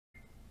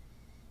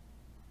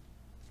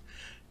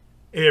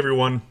Hey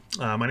everyone,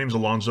 my name is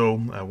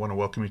Alonzo. I want to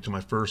welcome you to my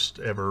first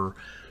ever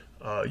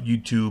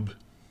YouTube.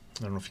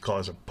 I don't know if you call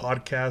this a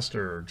podcast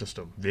or just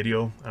a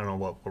video. I don't know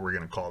what we're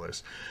going to call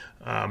this.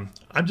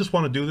 I just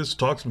want to do this,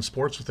 talk some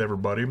sports with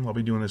everybody. I'll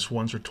be doing this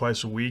once or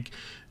twice a week.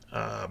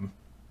 Um,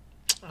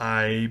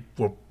 I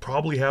will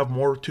probably have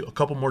a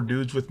couple more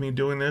dudes with me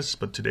doing this,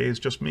 but today is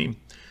just me.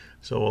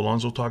 So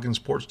Alonzo talking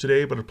sports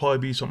today, but it'll probably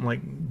be something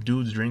like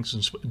dudes, drinks,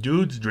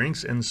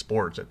 and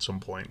sports at some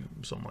point,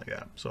 something like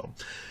that. So.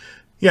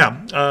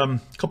 Yeah, a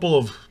couple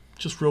of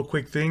just real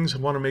quick things. I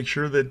want to make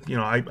sure that,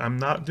 I'm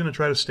not going to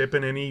try to step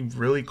in any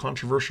really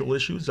controversial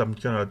issues. I'm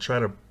going to try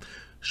to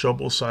show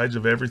both sides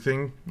of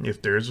everything.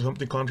 If there is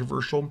something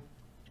controversial,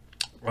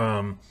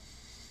 um,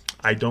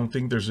 I don't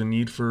think there's a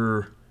need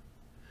for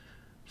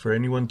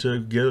anyone to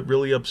get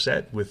really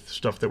upset with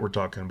stuff that we're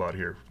talking about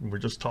here. We're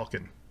just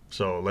talking.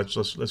 So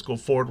let's go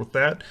forward with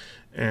that.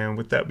 And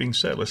with that being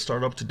said, let's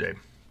start up today.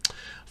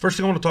 First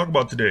thing I want to talk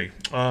about today,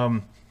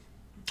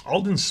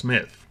 Aldon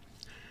Smith.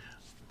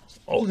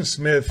 Aldon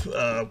Smith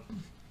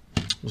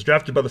was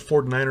drafted by the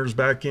 49ers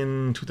back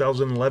in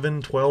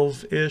 2011,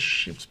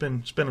 12-ish. It's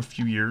been a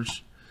few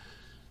years.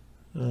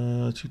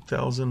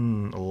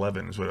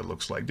 2011 is what it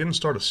looks like. Didn't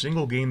start a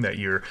single game that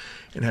year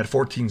and had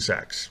 14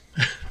 sacks.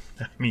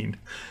 I mean,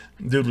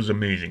 dude was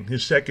amazing.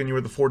 His second year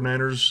with the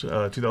 49ers,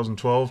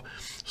 2012,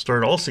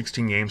 started all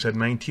 16 games, had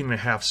 19 and a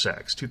half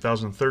sacks.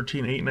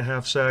 2013, 8 and a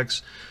half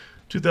sacks.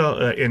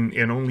 2000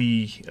 and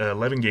only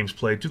 11 games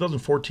played.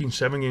 2014,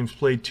 7 games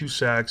played, 2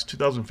 sacks.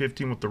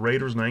 2015 with the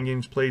Raiders, 9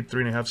 games played,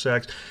 3.5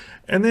 sacks.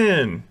 And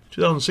then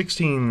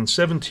 2016 and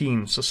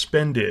 17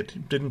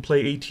 suspended, didn't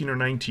play 18 or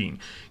 19.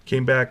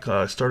 Came back,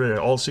 started at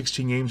all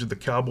 16 games with the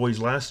Cowboys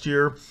last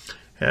year,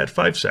 had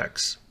 5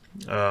 sacks.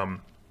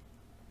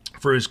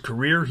 For his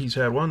career, he's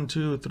had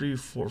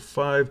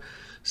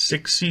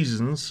 6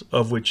 seasons,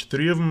 of which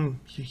 3 of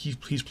them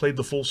he's played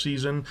the full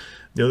season.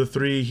 The other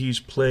 3 he's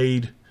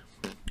played,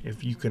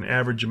 if you can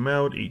average them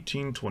out,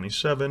 18,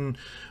 27,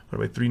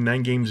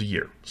 9 games a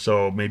year.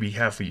 So maybe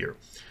half a year.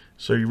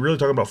 So you're really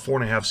talking about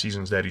 4.5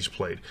 seasons that he's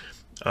played.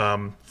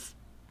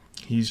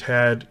 He's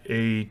had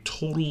a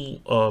total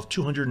of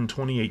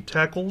 228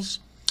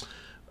 tackles,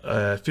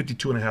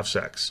 52 and a half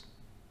sacks.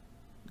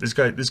 This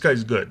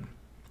guy's good.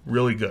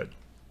 Really good.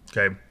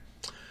 Okay.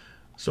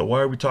 So why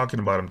are we talking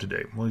about him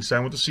today? Well, he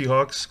signed with the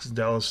Seahawks because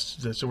Dallas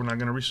said we're not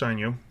going to re-sign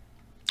you.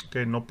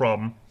 Okay, no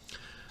problem.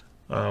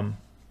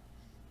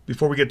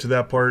 Before we get to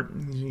that part,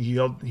 he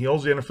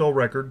holds the NFL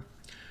record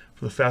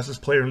for the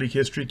fastest player in league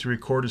history to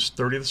record his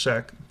 30th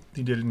sack.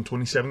 He did it in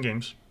 27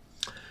 games.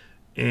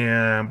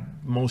 And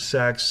most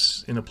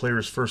sacks in a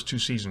player's first 2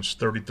 seasons,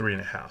 33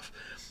 and a half.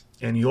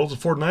 And he holds the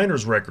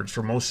 49ers records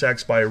for most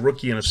sacks by a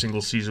rookie in a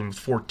single season with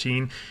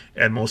 14,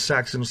 and most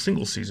sacks in a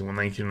single season with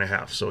 19 and a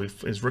half. So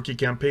his rookie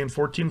campaign,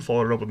 14,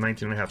 followed it up with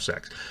 19 and a half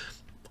sacks.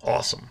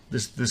 Awesome.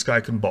 This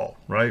guy can ball,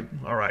 right?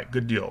 All right,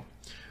 good deal.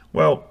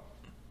 Well,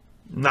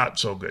 not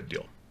so good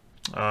deal.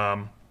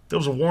 There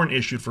was a warrant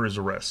issued for his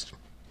arrest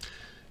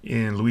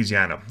in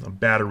Louisiana, a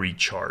battery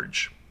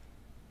charge.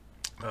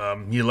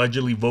 He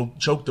allegedly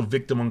choked the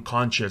victim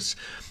unconscious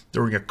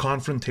during a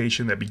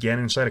confrontation that began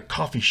inside a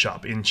coffee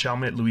shop in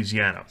Chalmette,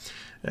 Louisiana.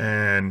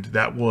 And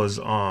that was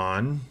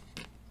on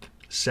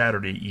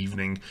Saturday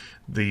evening.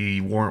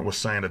 The warrant was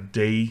signed a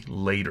day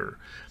later.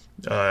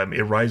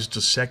 It rises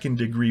to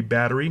second-degree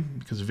battery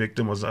because the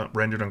victim was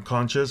rendered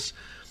unconscious.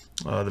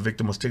 The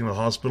victim was taken to the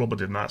hospital but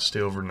did not stay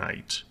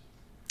overnight.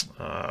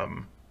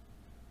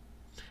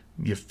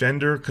 The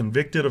offender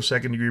convicted of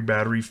second-degree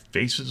battery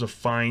faces a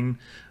fine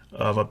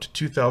of up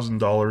to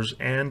 $2,000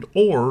 and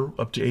or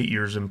up to 8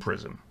 years in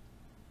prison.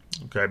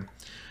 Okay,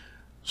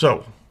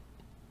 so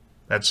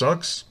that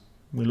sucks.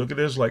 We look at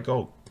this like,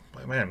 oh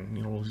man,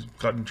 he's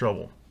got in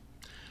trouble.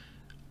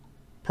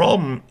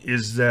 Problem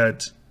is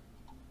that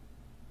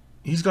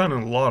he's gotten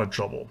in a lot of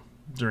trouble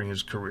during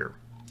his career.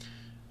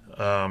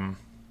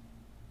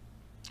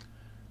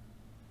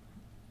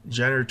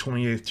 January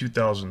 28th,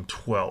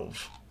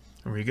 2012.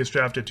 And he gets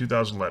drafted in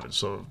 2011,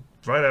 so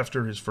right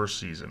after his first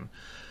season.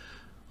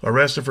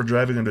 Arrested for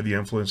driving under the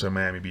influence in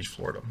Miami Beach,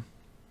 Florida.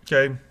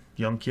 Okay,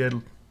 young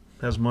kid,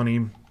 has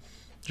money,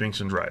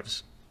 drinks and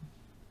drives.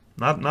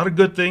 Not a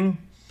good thing.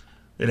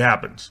 It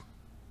happens.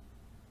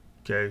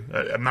 Okay,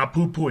 I'm not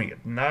poo-pooing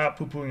it. Not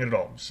poo-pooing it at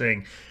all. I'm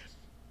saying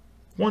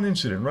one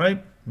incident,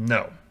 right?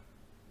 No.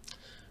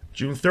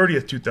 June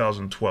 30th,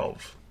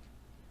 2012.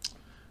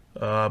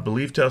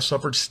 Believed to have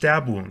suffered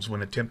stab wounds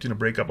when attempting to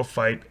break up a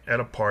fight at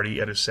a party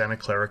at his Santa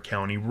Clara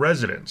County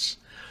residence.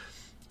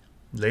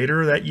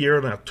 Later that year,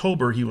 in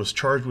October, he was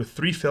charged with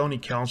 3 felony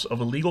counts of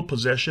illegal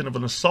possession of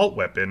an assault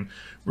weapon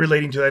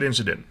relating to that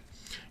incident.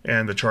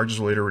 And the charges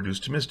were later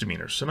reduced to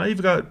misdemeanors. So now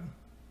you've got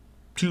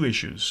 2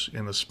 issues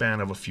in the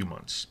span of a few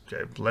months.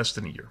 Okay, less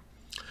than a year.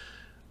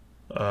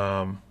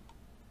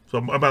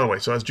 So, by the way,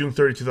 so that's June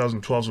 30,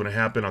 2012 is when it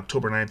happened.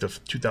 October 9th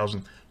of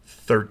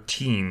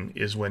 2013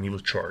 is when he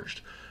was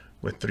charged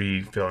with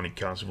 3 felony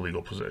counts of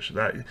illegal possession.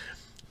 I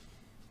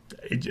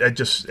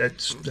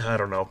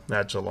don't know.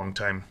 That's a long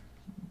time.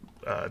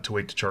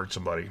 to charge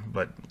somebody.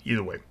 But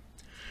either way.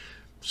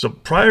 So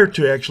prior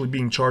to actually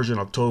being charged in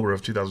October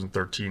of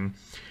 2013,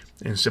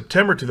 in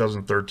September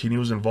 2013, he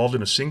was involved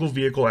in a single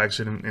vehicle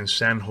accident in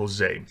San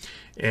Jose,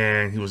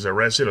 and he was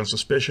arrested on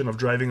suspicion of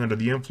driving under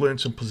the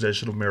influence and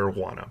possession of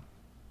marijuana.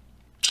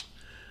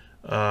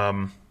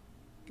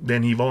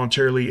 Then he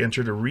voluntarily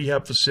entered a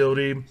rehab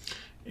facility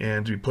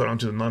and to be put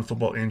onto the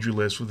non-football injury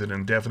list with an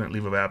indefinite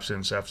leave of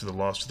absence after the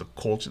loss to the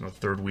Colts in the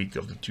third week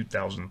of the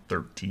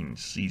 2013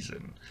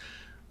 season.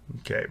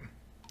 Okay.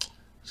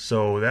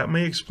 So that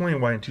may explain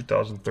why in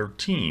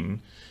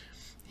 2013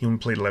 he only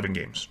played 11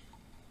 games.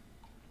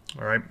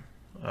 All right.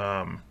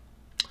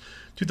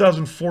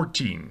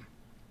 2014,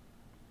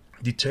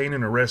 detained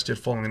and arrested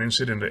following an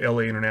incident at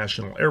LA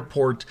International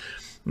Airport.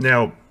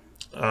 Now,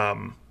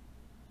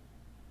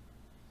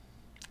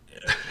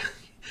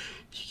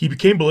 he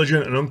became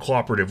belligerent and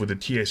uncooperative with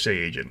a TSA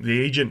agent.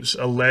 The agent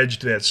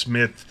alleged that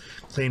Smith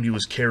claimed he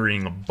was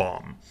carrying a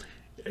bomb.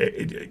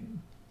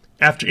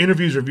 After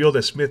interviews revealed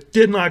that Smith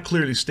did not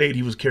clearly state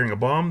he was carrying a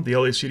bomb, the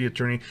LA city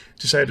attorney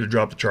decided to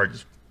drop the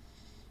charges.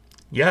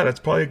 Yeah, that's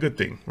probably a good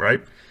thing,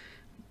 right?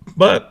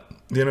 But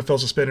the NFL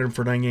suspended him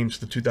for 9 games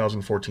for the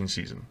 2014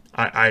 season.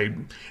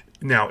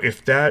 Now,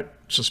 if that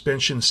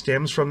suspension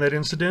stems from that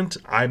incident,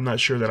 I'm not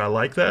sure that I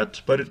like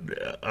that, but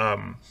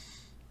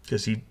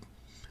because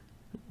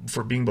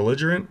for being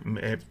belligerent,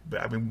 if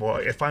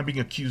I'm being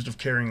accused of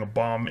carrying a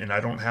bomb and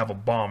I don't have a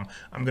bomb,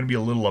 I'm going to be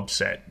a little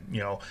upset,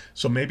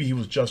 So maybe he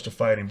was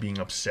justified in being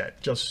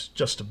upset,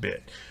 just a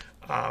bit,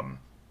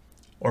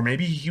 or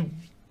maybe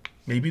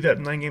that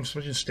 9-game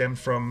suspension stemmed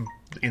from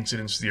the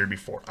incidents the year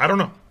before. I don't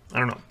know.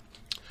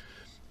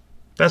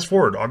 Fast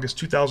forward, August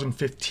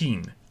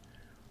 2015.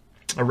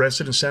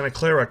 Arrested in Santa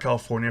Clara,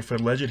 California for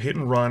alleged hit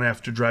and run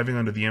after driving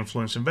under the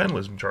influence and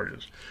vandalism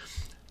charges.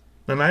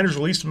 The Niners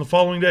released him the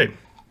following day.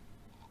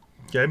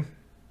 Okay?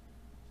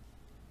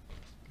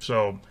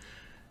 So,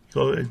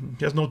 he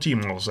has no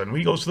team all of a sudden.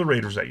 He goes to the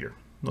Raiders that year.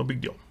 No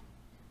big deal.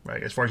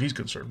 Right? As far as he's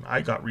concerned.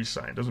 I got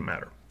re-signed. Doesn't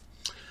matter.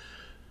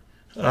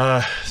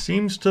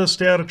 Seems to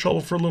stay out of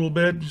trouble for a little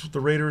bit. The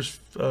Raiders,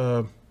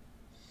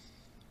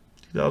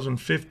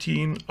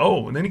 2015.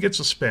 Oh, and then he gets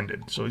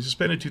suspended. So he's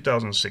suspended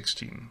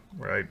 2016,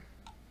 right?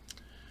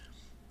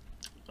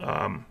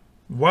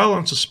 While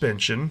on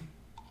suspension,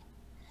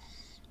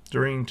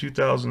 during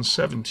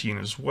 2017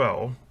 as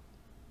well,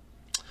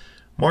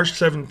 March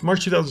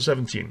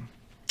 2017,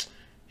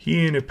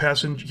 he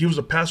was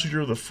a passenger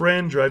with a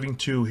friend driving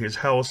to his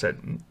house at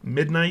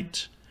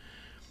midnight.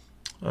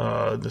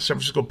 The San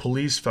Francisco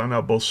police found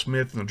out both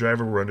Smith and the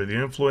driver were under the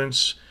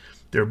influence.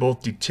 They were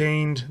both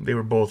detained. They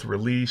were both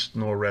released.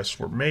 No arrests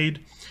were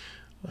made.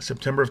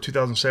 September of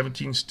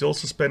 2017, still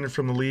suspended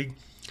from the league.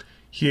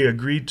 He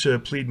agreed to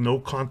plead no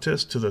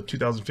contest to the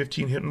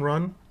 2015 hit and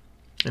run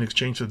in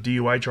exchange for the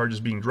DUI charges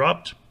being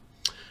dropped.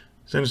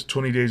 Sentenced to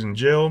 20 days in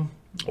jail.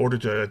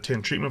 Ordered to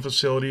attend treatment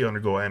facility,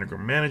 undergo anger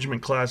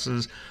management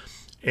classes,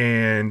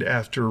 and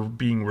after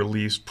being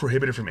released,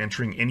 prohibited from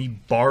entering any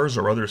bars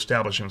or other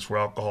establishments where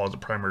alcohol is the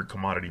primary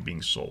commodity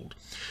being sold.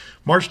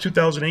 March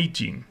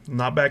 2018,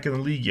 not back in the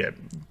league yet.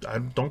 I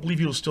don't believe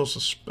he was still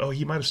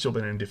he might have still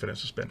been indefinite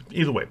suspended.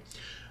 Either way,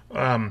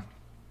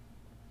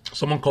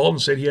 someone called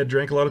and said he had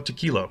drank a lot of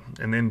tequila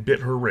and then bit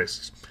her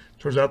wrists.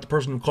 Turns out the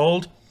person who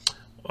called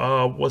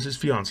was his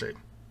fiance.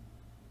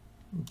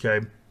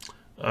 Okay.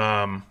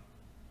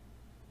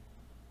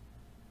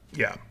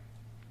 Yeah.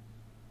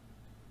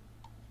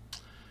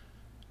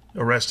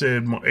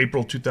 Arrested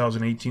April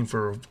 2018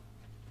 for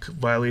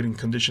violating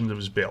conditions of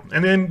his bail.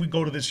 And then we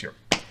go to this year.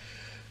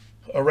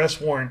 Arrest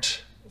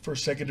warrant for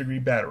second-degree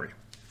battery.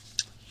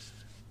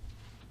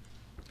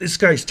 This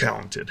guy's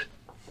talented.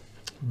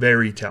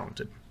 Very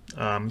talented.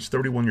 He's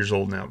 31 years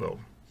old now, though.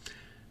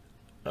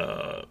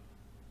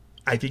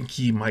 I think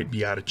he might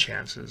be out of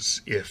chances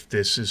if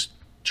this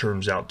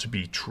turns out to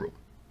be true.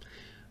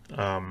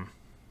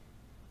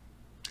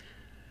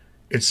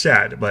 It's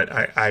sad, but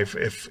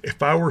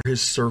if I were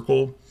his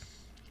circle,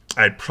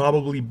 I'd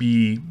probably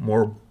be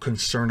more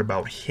concerned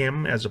about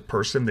him as a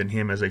person than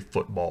him as a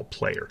football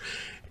player.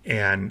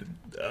 And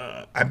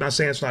I'm not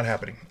saying it's not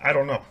happening. I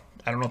don't know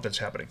if that's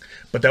happening.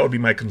 But that would be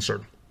my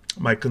concern.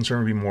 My concern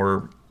would be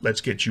more, let's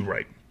get you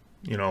right.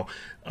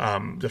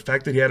 The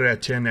fact that he had to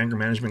attend anger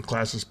management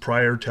classes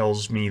prior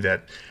tells me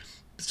that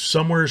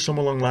somewhere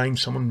along the line,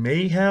 someone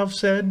may have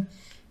said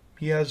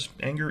he has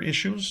anger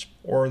issues,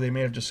 or they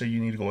may have just said you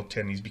need to go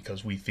attend these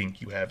because we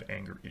think you have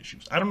anger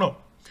issues. I don't know.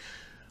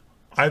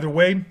 Either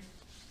way,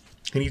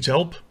 he needs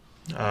help.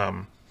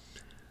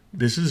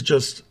 This is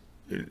just,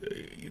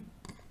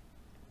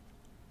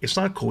 it's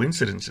not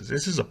coincidences.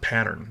 This is a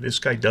pattern. This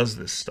guy does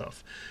this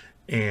stuff,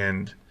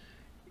 and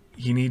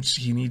he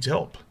needs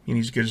help. He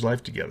needs to get his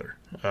life together.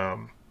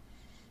 I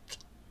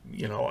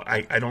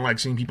don't like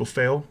seeing people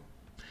fail.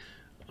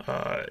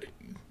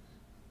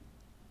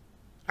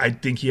 I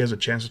think he has a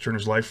chance to turn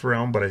his life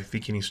around, but I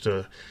think he needs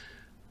to,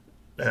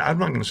 I'm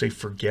not going to say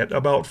forget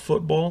about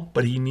football,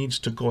 but he needs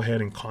to go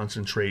ahead and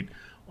concentrate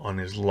on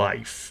his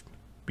life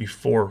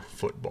before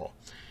football.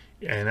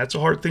 And that's a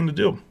hard thing to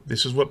do.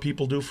 This is what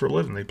people do for a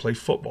living. They play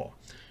football.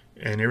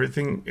 And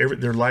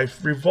their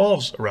life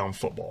revolves around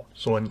football.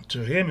 So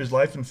to him, his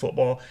life and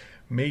football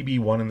may be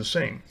one and the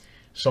same.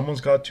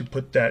 Someone's got to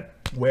put that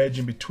wedge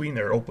in between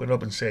there, open it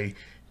up and say,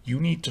 you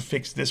need to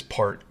fix this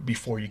part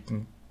before you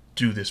can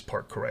do this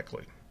part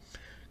correctly.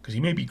 Because he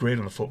may be great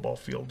on the football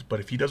field, but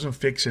if he doesn't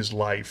fix his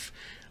life,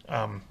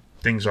 they're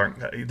not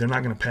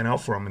going to pan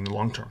out for him in the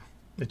long term.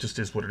 It just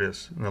is what it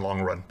is, in the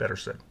long run, better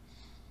said.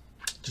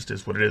 It just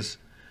is what it is.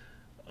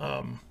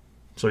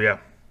 So yeah,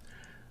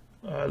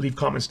 leave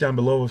comments down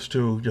below as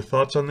to your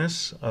thoughts on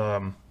this.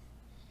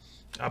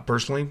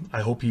 Personally,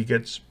 I hope he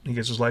gets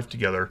his life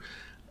together.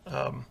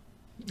 I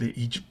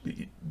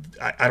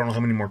don't know how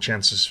many more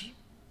chances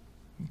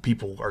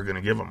people are going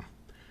to give him.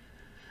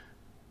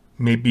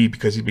 Maybe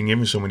because he's been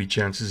given so many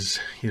chances,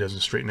 he doesn't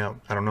straighten out.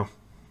 I don't know.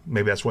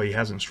 Maybe that's why he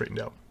hasn't straightened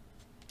out.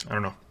 I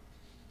don't know.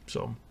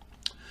 So,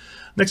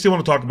 next thing I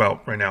want to talk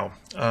about right now,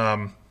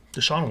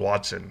 Deshaun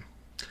Watson.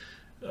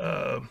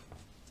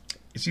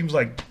 It seems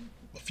like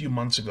a few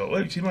months ago,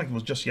 it seemed like it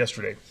was just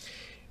yesterday,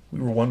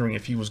 we were wondering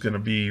if he was going to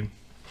be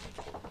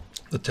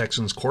the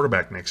Texans'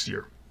 quarterback next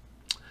year.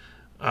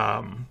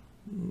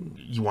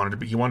 He wanted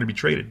to be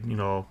traded. You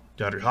know,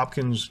 DeAndre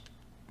Hopkins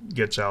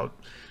gets out,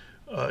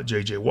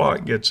 J.J.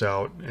 Watt gets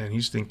out, and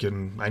he's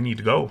thinking, I need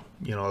to go.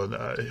 You know,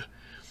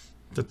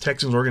 the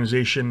Texans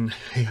organization,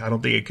 I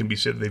don't think it can be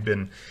said they've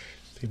been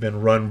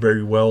run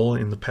very well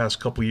in the past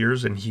couple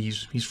years, and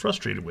he's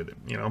frustrated with it.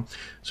 You know,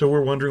 so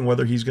we're wondering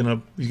whether he's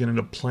gonna end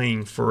up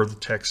playing for the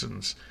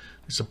Texans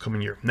this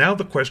upcoming year. Now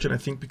the question I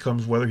think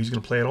becomes whether he's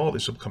gonna play at all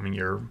this upcoming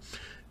year,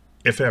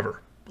 if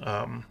ever.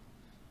 I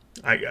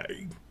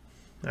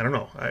don't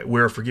know.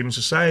 We're a forgiving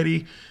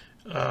society.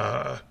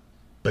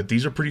 But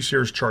these are pretty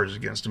serious charges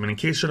against him. And in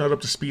case you're not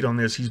up to speed on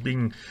this,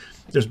 and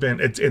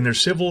they're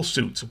civil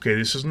suits. Okay,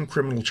 this isn't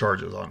criminal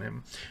charges on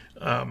him.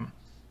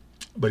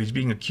 But he's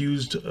being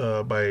accused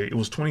it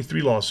was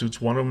 23 lawsuits.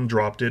 One of them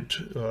dropped it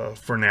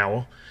for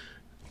now,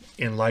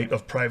 in light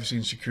of privacy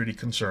and security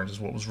concerns, is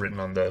what was written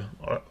on the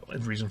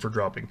reason for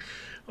dropping.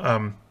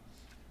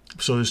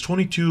 So there's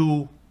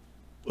 22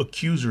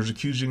 accusers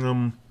accusing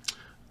him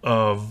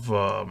of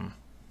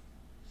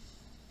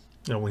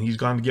when he's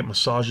gone to get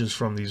massages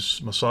from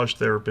these massage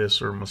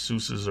therapists or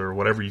masseuses or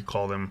whatever you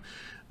call them.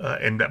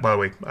 And that, by the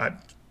way,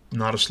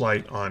 not a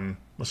slight on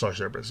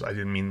massage therapists. I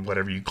didn't mean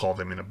whatever you call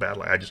them in a bad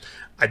light.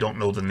 I don't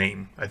know the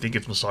name. I think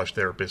it's massage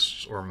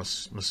therapists or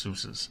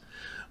masseuses.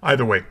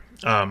 Either way,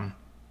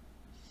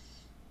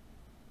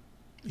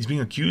 he's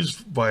being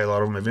accused by a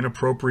lot of them of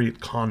inappropriate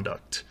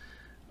conduct.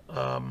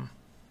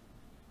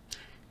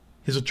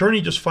 His attorney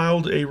just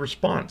filed a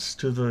response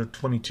to the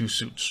 22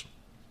 suits.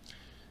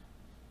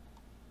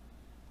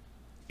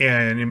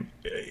 And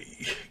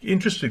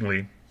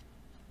interestingly,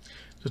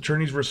 the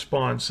attorney's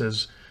response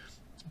says,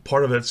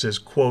 part of it says,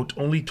 quote,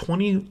 only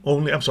two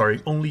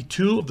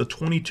of the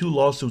 22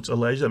 lawsuits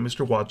allege that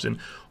Mr. Watson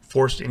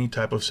forced any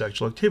type of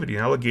sexual activity,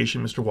 an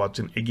allegation Mr.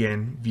 Watson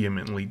again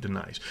vehemently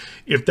denies.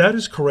 If that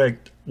is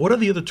correct, what are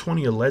the other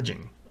 20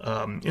 alleging?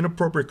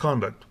 Inappropriate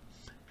conduct.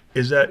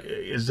 Is that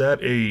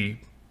a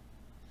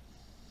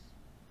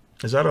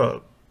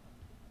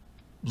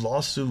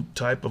lawsuit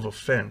type of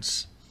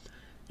offense?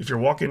 If you're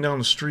walking down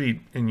the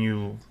street and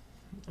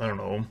I don't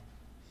know.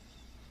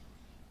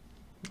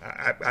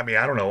 I mean,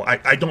 I don't know.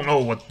 I don't know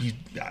what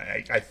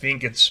I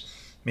think it's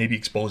maybe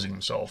exposing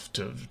himself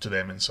to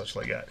them and such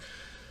like that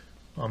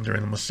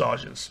during the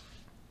massages.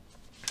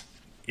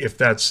 If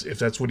that's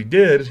what he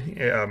did,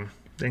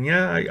 then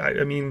yeah,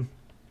 I mean,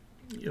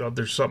 you know,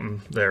 there's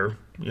something there,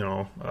 you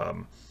know.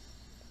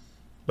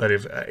 But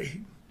if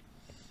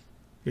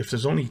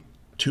there's only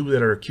two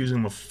that are accusing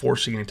him of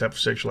forcing any type of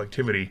sexual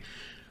activity,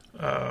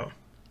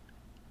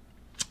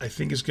 I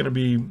think it's going to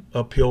be an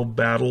uphill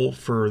battle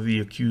for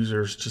the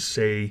accusers to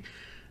say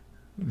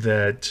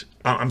that,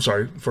 I'm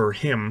sorry, for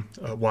him,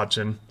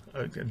 Watson,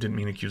 I didn't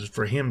mean accusers,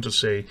 for him to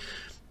say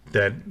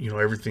that, you know,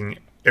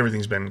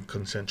 everything's been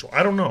consensual.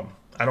 I don't know.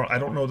 I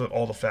don't know that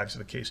all the facts of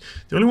the case.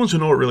 The only ones who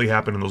know what really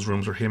happened in those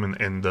rooms are him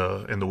and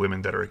the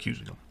women that are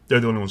accusing him. They're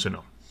the only ones who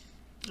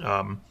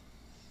know.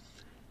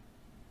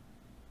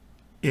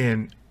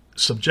 And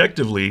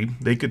subjectively,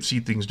 they could see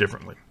things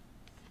differently.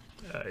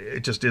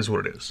 It just is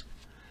what it is.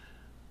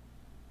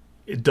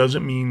 It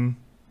doesn't mean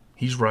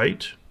he's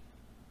right.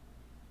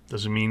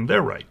 Doesn't mean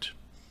they're right.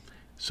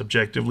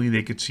 Subjectively,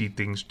 they could see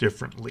things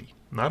differently.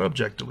 Not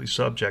objectively,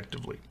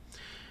 subjectively.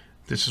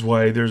 This is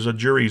why there's a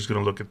jury who's going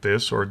to look at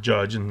this, or a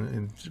judge,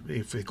 and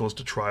if it goes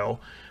to trial,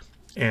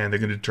 and they're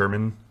going to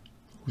determine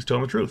who's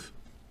telling the truth.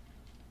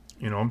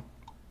 You know.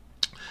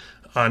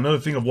 Another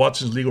thing of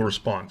Watson's legal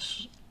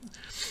response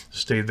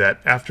stated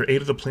that after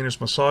 8 of the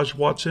plaintiffs massaged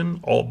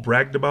Watson, all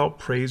bragged about,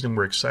 praised, and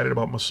were excited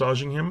about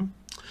massaging him.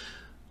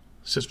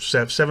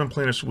 7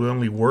 plaintiffs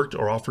willingly worked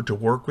or offered to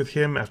work with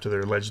him after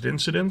their alleged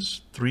incidents.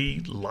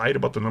 3 lied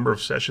about the number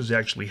of sessions they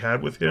actually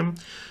had with him.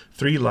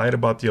 3 lied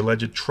about the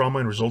alleged trauma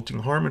and resulting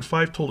harm. And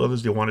 5 told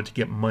others they wanted to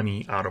get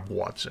money out of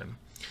Watson.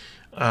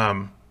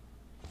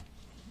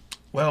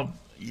 Well,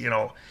 you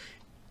know,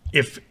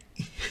 if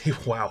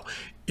wow.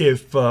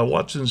 If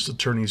Watson's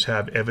attorneys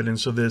have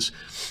evidence of this,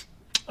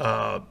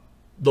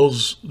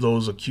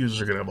 those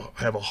accusers are going to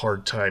have a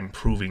hard time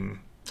proving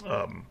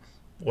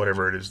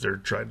whatever it is they're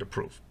trying to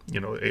prove.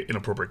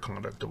 Inappropriate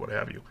conduct or what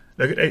have you.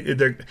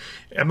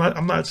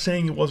 I'm not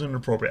saying it wasn't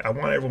inappropriate. I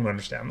want everyone to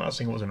understand. I'm not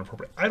saying it wasn't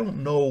inappropriate. I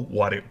don't know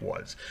what it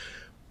was,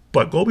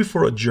 but go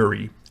before a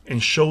jury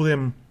and show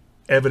them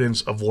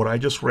evidence of what I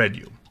just read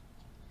you.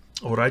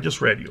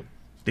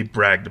 They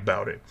bragged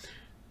about it.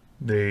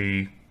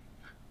 They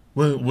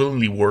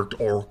willingly worked,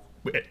 or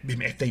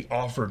if they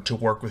offered to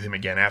work with him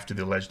again after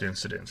the alleged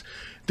incidents.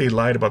 They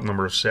lied about the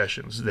number of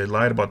sessions. They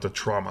lied about the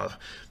trauma.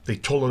 They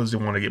told others they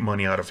want to get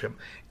money out of him.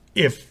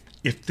 If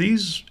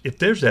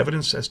there's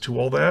evidence as to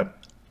all that,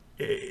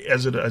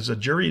 as a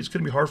jury, it's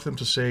going to be hard for them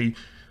to say,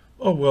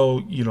 oh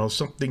well,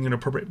 something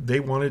inappropriate.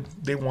 They wanted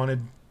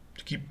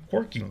to keep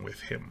working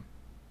with him.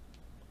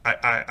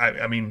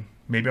 I mean,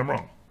 maybe I'm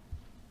wrong.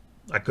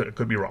 I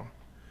could be wrong.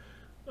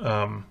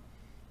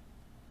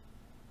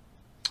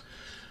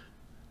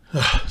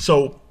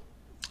 So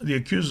the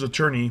accuser's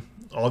attorney,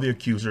 all the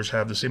accusers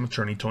have the same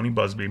attorney, Tony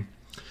Buzbee,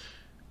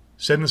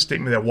 said in a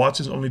statement that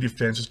Watson's only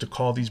defense is to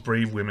call these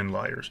brave women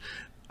liars.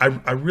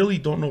 I really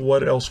don't know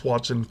what else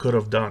Watson could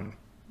have done.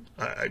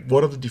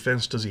 What other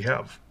defense does he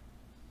have?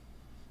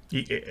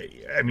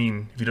 I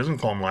mean, if he doesn't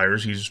call them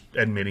liars, he's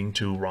admitting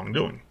to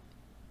wrongdoing.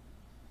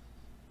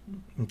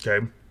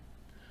 Okay?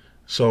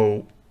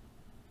 So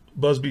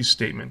Busbee's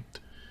statement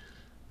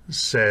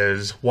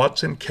says,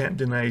 Watson can't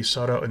deny he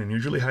sought out an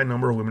unusually high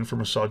number of women for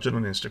massaging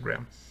on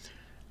Instagram.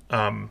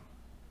 I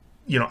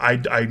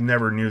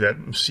never knew that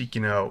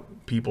seeking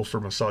out people for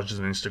massages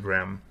on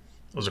Instagram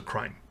was a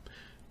crime.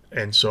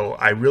 And so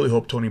I really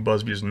hope Tony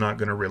Buzbee is not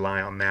going to rely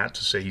on that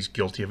to say he's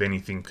guilty of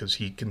anything, because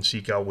he can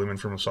seek out women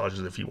for massages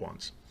if he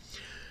wants.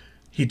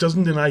 He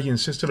doesn't deny he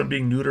insisted on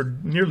being nude or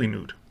nearly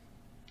nude.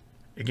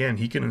 Again,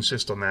 he can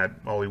insist on that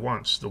all he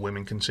wants. The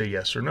women can say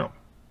yes or no.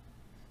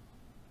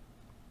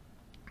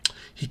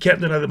 He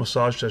can't deny that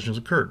massage sessions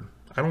occurred.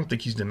 I don't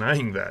think he's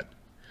denying that.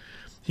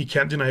 He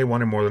can't deny he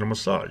wanted more than a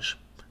massage.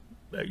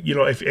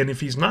 If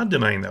he's not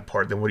denying that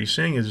part, then what he's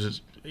saying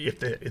is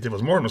if it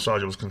was more than a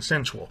massage, it was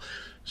consensual.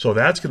 So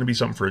that's going to be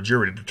something for a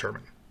jury to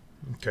determine.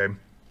 Okay?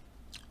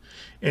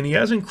 And he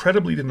has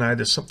incredibly denied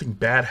that something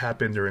bad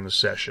happened during the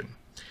session.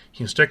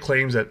 He instead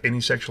claims that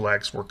any sexual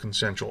acts were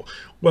consensual.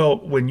 Well,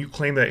 when you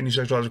claim that any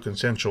sexual acts were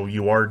consensual,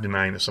 you are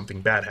denying that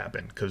something bad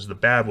happened, because the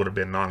bad would have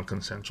been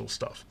non-consensual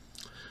stuff.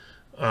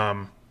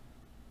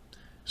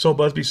 So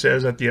Buzbee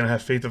says at the end, I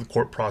have faith that the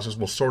court process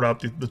will sort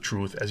out the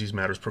truth as these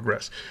matters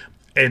progress.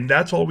 And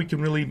that's all we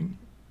can really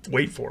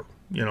wait for,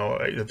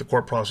 that the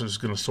court process is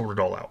going to sort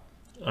it all out.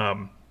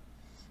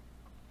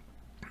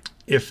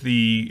 If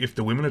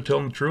the women are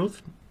telling the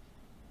truth,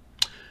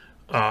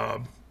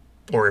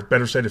 or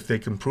better said, if they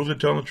can prove they're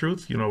telling the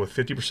truth, with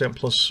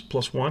 50%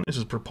 plus one, this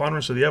is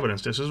preponderance of the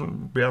evidence. This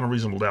isn't beyond a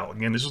reasonable doubt.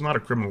 Again, this is not a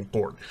criminal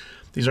court.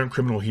 These aren't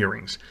criminal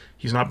hearings.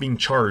 He's not being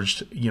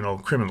charged,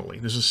 criminally.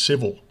 This is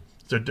civil.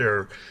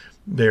 They're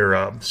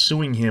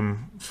suing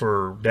him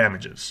for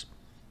damages,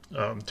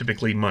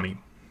 typically money.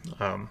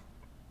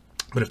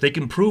 But if they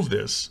can prove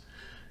this,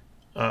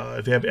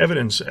 if they have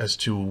evidence as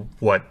to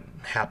what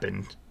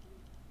happened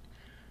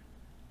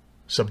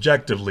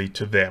subjectively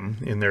to them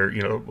in their,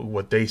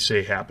 what they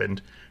say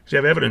happened, if they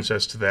have evidence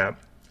as to that,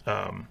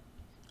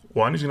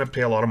 one, he's going to have to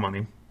pay a lot of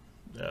money,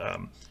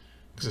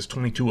 because there's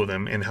 22 of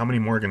them, and how many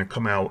more are going to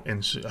come out,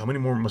 and how many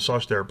more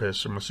massage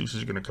therapists or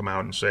masseuses are going to come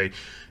out and say,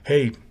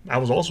 hey, I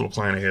was also a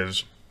client of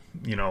his,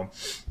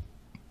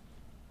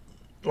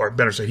 or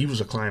better say, he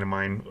was a client of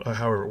mine,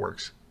 however it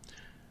works.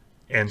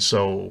 And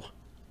so,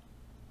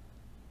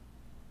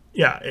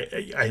 yeah,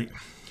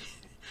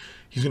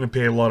 he's going to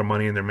pay a lot of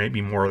money, and there may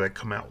be more that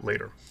come out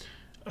later.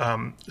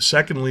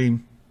 Secondly,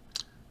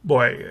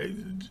 boy,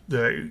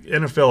 the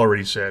NFL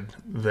already said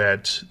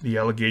that the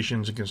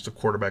allegations against the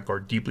quarterback are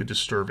deeply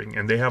disturbing,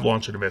 and they have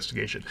launched an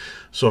investigation.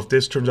 So if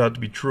this turns out to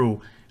be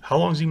true, how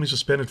long is he going to be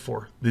suspended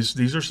for?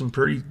 These are some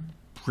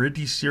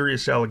pretty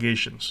serious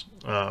allegations.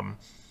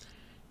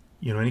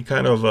 Any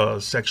kind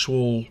of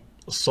sexual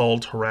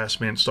assault,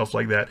 harassment, stuff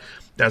like that,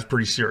 that's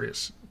pretty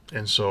serious.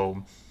 And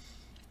so,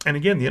 and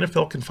again, the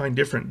NFL can find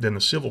different than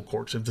the civil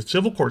courts. If the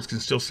civil courts can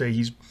still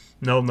say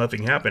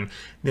nothing happened,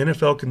 the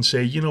NFL can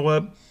say, you know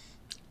what,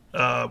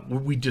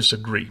 we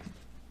disagree,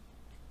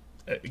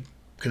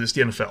 because it's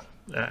the NFL.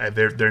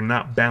 They're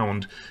not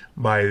bound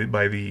by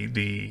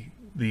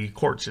the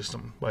court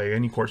system, by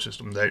any court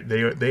system.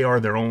 They are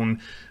their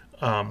own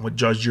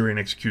judge, jury, and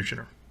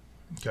executioner.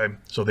 Okay,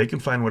 so they can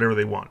find whatever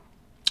they want.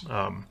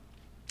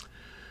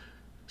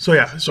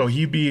 So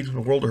he'd be in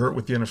a world of hurt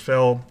with the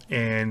NFL,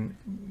 and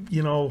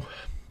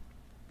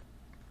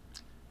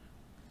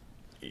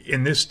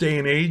in this day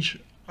and age,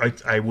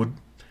 I would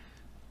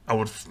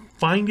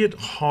find it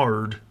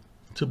hard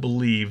to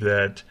believe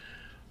that,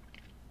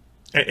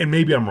 and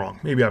maybe I'm wrong,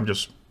 maybe I'm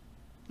just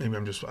I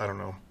don't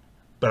know,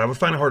 but I would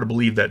find it hard to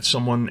believe that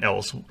someone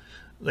else,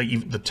 like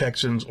even the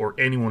Texans or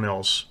anyone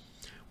else,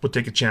 would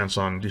take a chance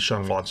on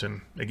Deshaun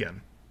Watson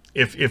again.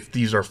 if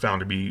these are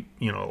found to be,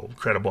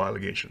 credible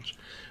allegations.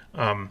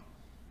 And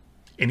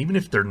even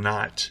if they're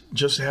not,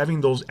 just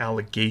having those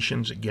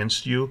allegations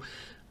against you,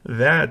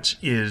 that's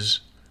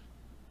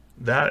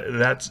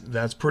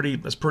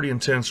pretty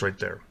intense right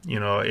there.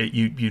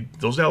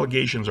 Those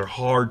allegations are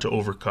hard to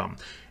overcome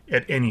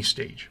at any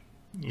stage.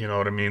 You know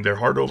what I mean? They're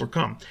hard to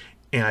overcome,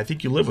 and I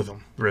think you live with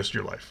them the rest of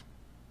your life.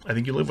 I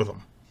think you live with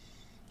them.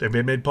 They've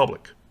been made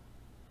public.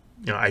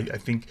 I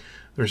think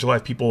there's a lot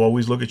of people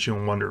always look at you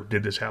and wonder,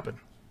 did this happen?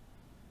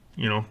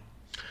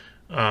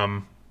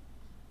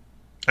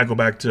 I go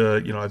back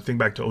to, I think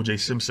back to O.J.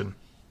 Simpson,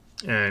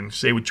 and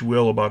say what you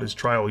will about his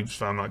trial, he was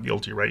found not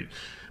guilty, right?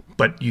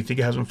 But you think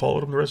it hasn't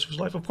followed him the rest of his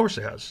life? Of course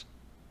it has.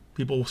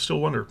 People still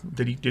wonder,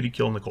 did he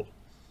kill Nicole?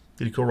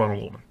 Did he kill Ronald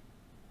Goldman?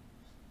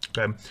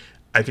 Okay,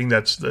 I think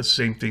that's the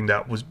same thing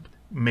that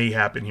may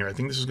happen here. I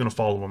think this is going to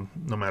follow him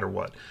no matter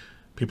what.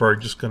 People are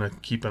just going to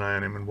keep an eye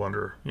on him and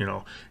wonder,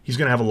 he's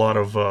going to have a lot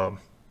of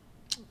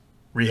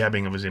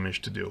rehabbing of his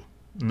image to do.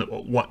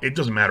 It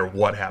doesn't matter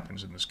what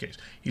happens in this case.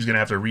 He's going to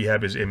have to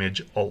rehab his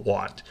image a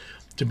lot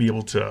to be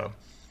able to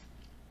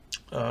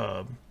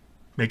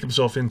make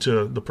himself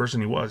into the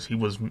person he was.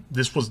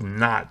 This was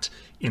not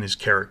in his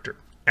character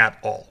at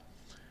all.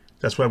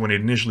 That's why when it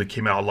initially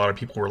came out, a lot of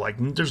people were like,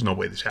 there's no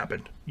way this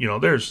happened.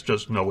 There's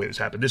just no way this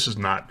happened. This is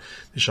not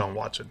Deshaun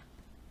Watson.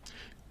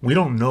 We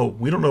don't know.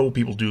 We don't know what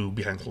people do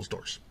behind closed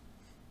doors.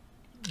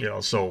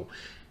 So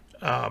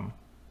I'm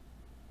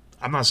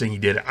not saying he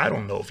did it. I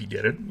don't know if he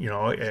did it.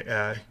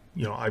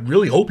 I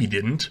really hope he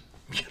didn't.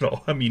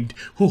 I mean,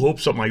 who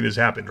hopes something like this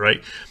happened,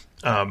 right?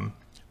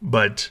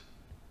 But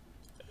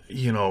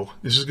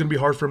this is going to be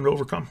hard for him to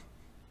overcome.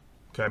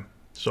 Okay,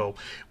 so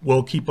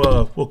we'll keep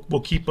an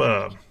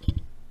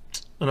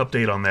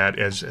update on that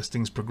as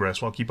things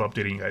progress. I'll keep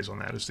updating you guys on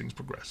that as things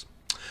progress.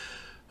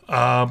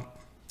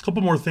 A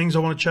couple more things I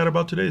want to chat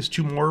about today. There's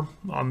two more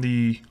on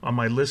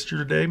my list here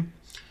today.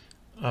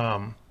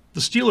 The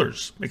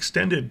Steelers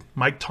extended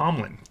Mike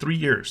Tomlin 3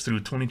 years through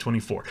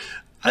 2024.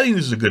 I think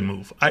this is a good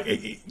move.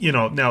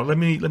 Now let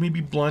me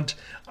be blunt.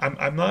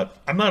 I'm not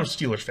a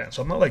Steelers fan,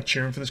 so I'm not like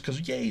cheering for this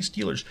because yay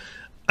Steelers.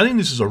 I think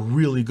this is a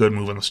really good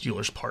move on the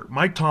Steelers' part.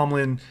 Mike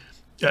Tomlin.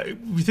 If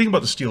you think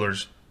about the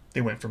Steelers,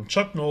 they went from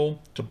Chuck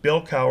Noll to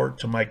Bill Cowher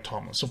to Mike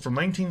Tomlin. So from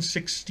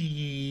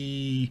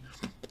 1960.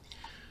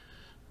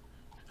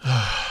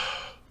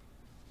 I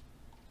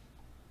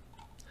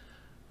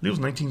believe it was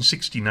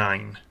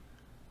 1969.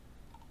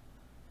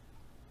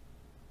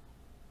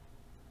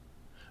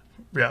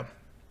 Yeah.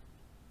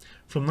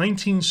 From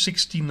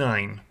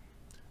 1969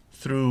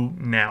 through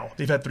now,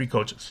 they've had three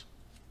coaches.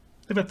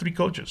 I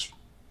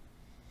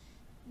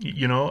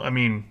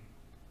mean,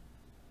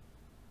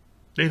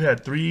 they've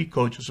had three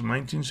coaches from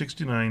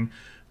 1969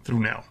 through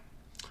now.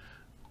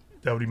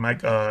 That would be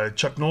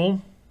Chuck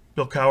Noll,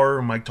 Bill Cowher,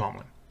 and Mike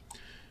Tomlin.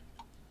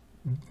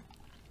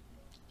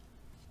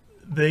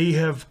 They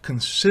have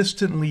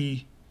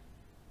consistently,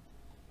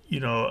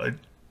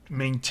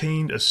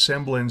 maintained a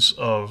semblance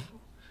of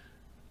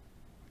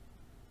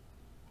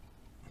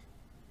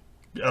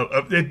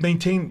it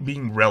maintained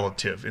being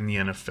relative in the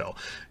NFL.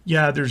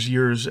 Yeah, there's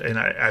years, and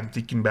I'm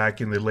thinking back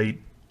in the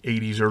late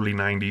 80s, early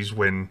 90s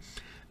when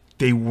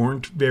they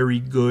weren't very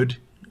good.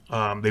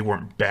 They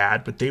weren't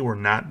bad, but they were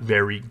not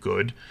very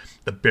good.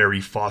 The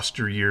Barry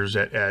Foster years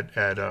at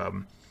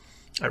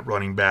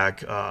running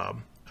back. I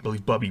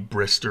believe Bubby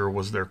Brister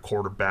was their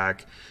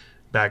quarterback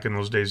back in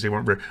those days. They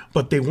weren't very,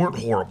 but they weren't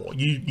horrible.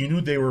 You knew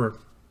they were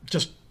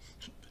just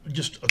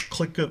a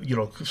click of,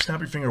 snap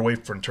your finger away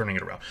from turning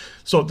it around.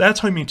 So that's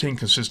how you maintain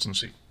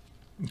consistency.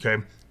 Okay,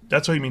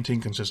 that's how you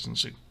maintain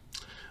consistency.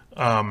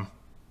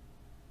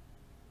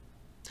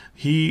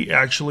 He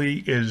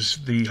actually is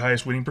the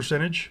highest winning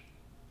percentage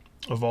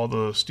of all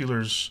the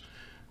Steelers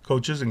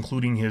coaches,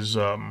 including his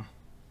the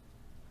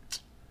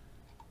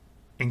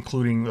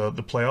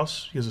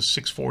playoffs. He has a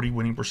 .640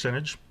 winning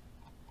percentage.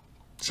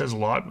 It says a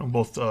lot.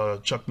 Both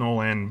Chuck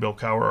Noll and Bill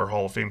Cowher are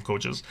Hall of Fame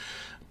coaches.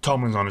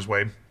 Tomlin's on his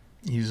way.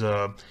 He's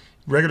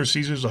regular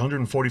season is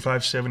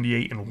 145,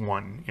 78, and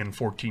 1 in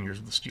 14 years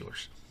with the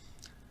Steelers.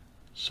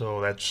 So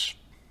that's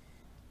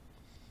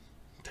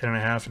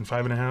 10.5 and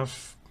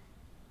 5.5.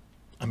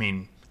 I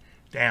mean,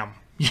 damn,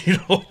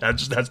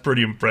 that's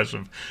pretty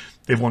impressive.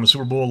 They've won a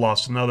Super Bowl,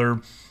 lost another.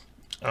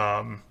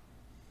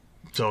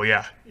 So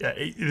yeah,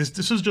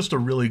 this is just a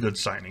really good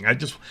signing. I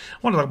just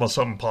want to talk about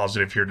something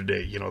positive here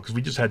today, because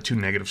we just had two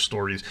negative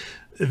stories.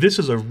 This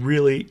is a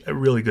really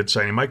good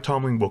signing. Mike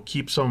Tomlin will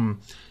keep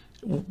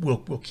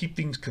We'll keep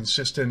things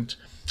consistent.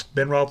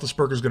 Ben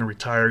Roethlisberger is going to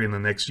retire in the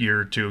next year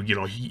or two.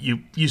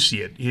 You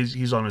see it.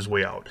 He's on his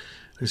way out.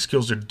 His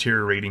skills are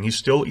deteriorating. He's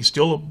still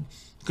a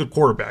good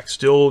quarterback.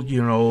 Still a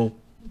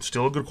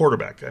good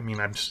quarterback. I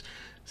mean, I'm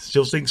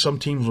still think some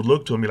teams would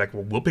look to him and be like,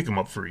 well, we'll pick him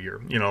up for a year.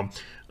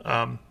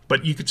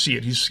 But you could see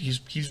it.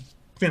 He's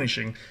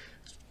finishing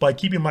by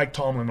keeping Mike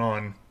Tomlin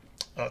on.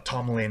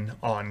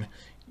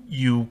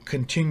 You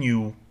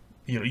continue.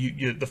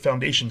 The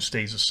foundation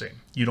stays the same.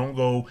 You don't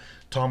go,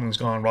 Tomlin's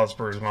gone,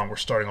 Roethlisberger's gone, we're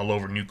starting all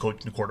over, new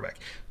coach, new quarterback.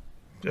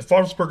 if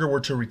Roethlisberger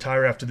were to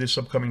retire after this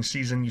upcoming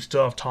season, you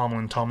still have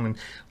Tomlin. Tomlin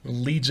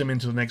leads him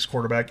into the next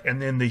quarterback,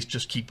 and then they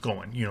just keep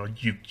going. You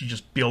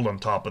just build on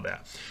top of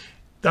that.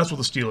 That's what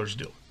the Steelers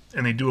do,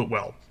 and they do it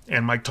well.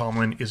 And Mike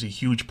Tomlin is a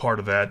huge part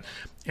of that.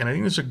 And I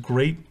think this is a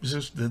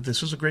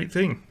great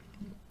thing.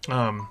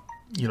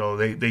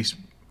 They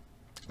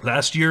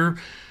last year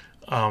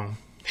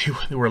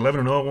they were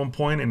 11-0 at one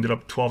point, ended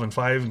up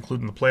 12-5,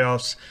 including the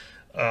playoffs.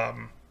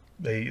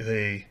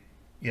 They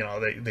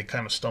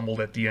kind of stumbled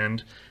at the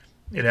end.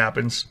 It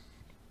happens.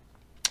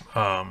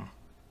 So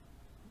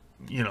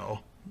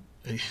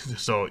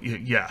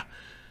yeah.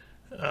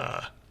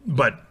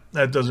 But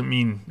that doesn't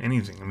mean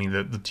anything. I mean,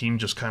 the team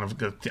just kind of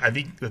I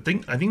think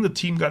the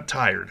team got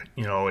tired.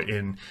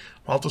 And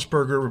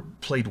Roethlisberger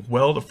played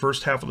well the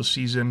first half of the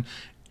season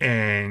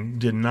and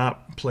did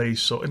not play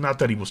so. Not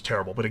that he was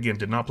terrible, but again,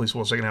 did not play so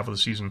well the second half of the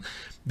season.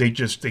 They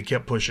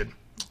kept pushing,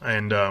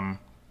 and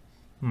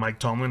Mike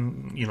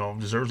Tomlin,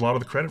 deserves a lot of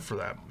the credit for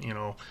that.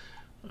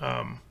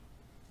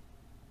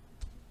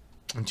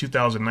 In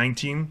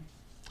 2019,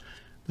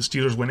 the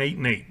Steelers went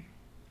 8-8.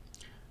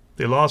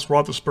 They lost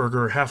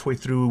Roethlisberger halfway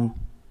through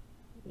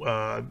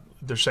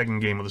their second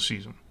game of the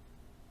season,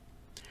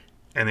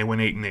 and they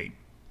went 8-8.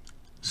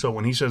 So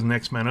when he says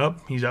next man up,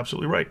 he's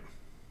absolutely right.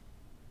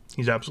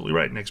 He's absolutely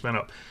right. Next man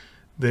up.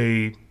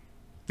 They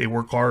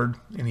work hard,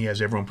 and he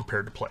has everyone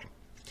prepared to play.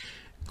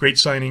 Great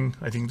signing.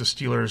 I think the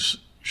Steelers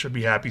should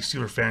be happy.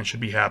 Steeler fans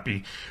should be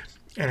happy.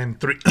 And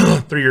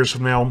 3 years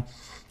from now,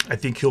 I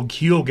think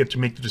he'll get to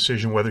make the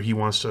decision whether he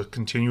wants to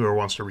continue or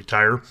wants to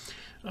retire.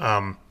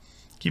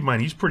 Keep in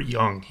mind, he's pretty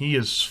young. He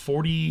is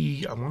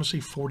 40, I want to say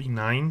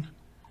 49.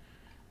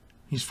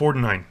 He's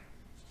 49.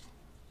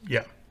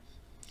 Yeah.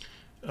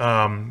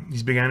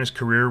 He's began his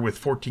career with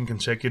 14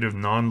 consecutive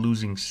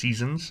non-losing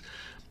seasons.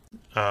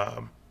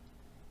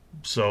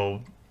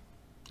 So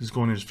he's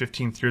going in his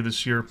 15th year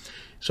this year.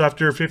 So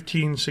after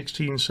 15,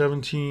 16,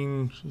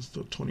 17,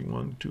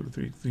 21, 2 to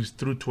 3, he's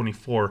through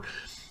 24.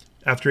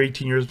 After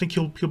 18 years, I think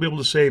he'll be able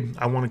to say,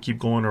 I want to keep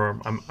going, or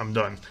I'm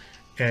done.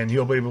 And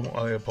he'll be able,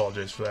 I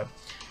apologize for that.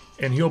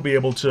 And he'll be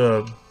able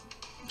to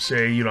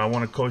say, I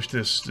want to coach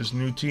this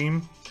new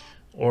team,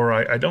 or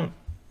I don't.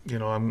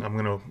 I'm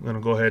gonna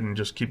go ahead and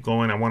just keep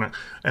going. And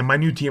my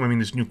new team, I mean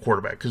this new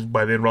quarterback, because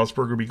by then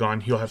Roethlisberger will be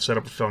gone. He'll have set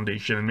up a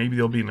foundation, and maybe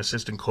there'll be an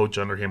assistant coach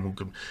under him who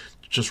can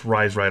just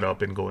rise right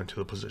up and go into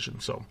the position.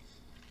 So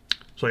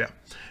yeah,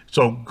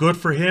 so good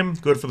for him,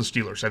 good for the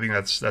Steelers. I think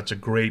that's a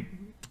great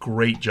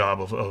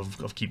job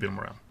of keeping him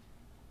around.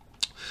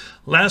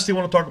 Last thing I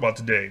want to talk about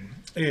today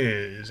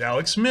is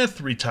Alex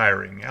Smith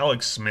retiring.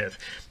 Alex Smith,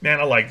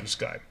 man, I like this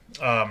guy.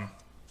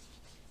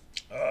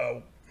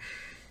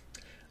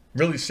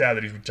 Really sad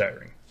that he's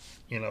retiring.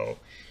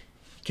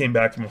 Came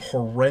back from a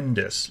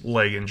horrendous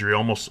leg injury.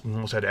 Almost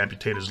had to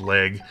amputate his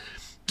leg.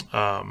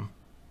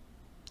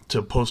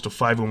 To post a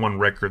 5-1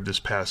 record this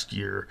past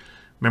year.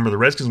 Remember, the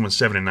Redskins went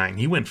 7-9.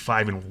 He went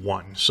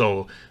 5-1.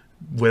 So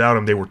without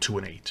him, they were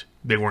 2-8.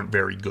 They weren't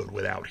very good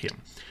without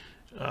him.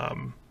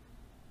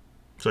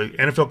 So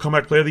NFL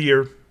Comeback Player of the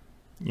Year.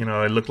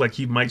 It looked like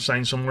he might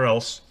sign somewhere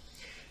else.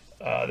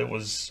 There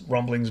was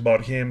rumblings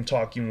about him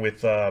talking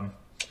with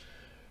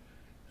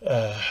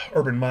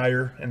Urban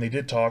Meyer, and they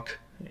did talk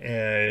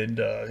and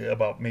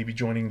about maybe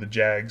joining the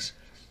Jags.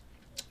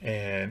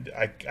 And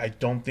I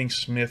don't think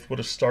Smith would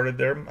have started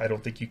there. I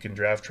don't think you can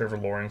draft Trevor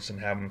Lawrence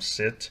and have him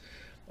sit.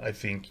 I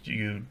think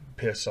you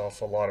piss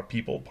off a lot of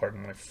people,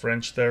 pardon my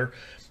French there.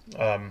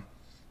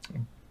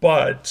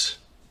 But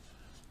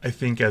I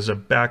think as a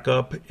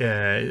backup,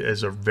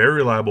 as a very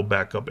reliable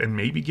backup, and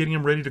maybe getting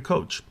him ready to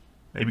coach.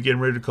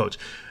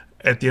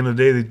 At the end of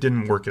the day, they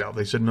didn't work it out.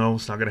 They said, no,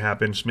 it's not going to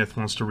happen. Smith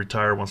wants to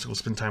retire, wants to go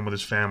spend time with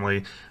his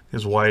family,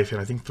 his wife,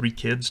 and I think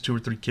 2 or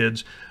 3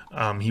 kids.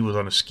 He was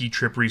on a ski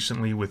trip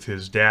recently with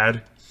his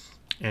dad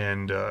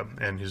and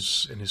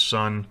his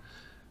son.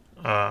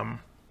 And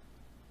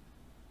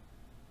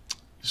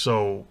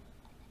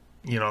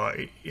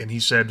he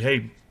said,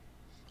 hey,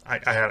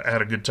 I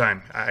had a good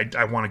time.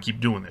 I want to keep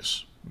doing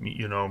this.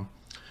 Here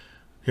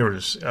it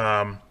is.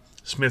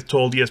 Smith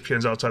told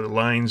ESPN's Outside the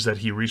Lines that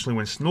he recently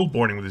went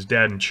snowboarding with his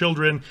dad and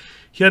children.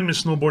 He hadn't been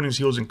snowboarding since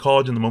he was in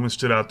college, and the moment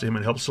stood out to him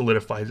and helped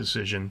solidify his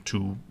decision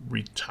to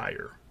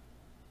retire.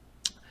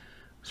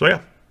 So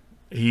yeah,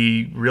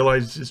 he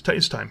realized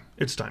it's time.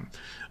 It's time.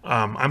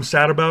 I'm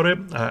sad about it.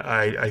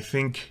 I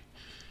think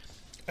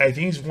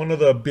he's one of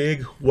the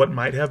big what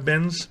might have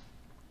beens,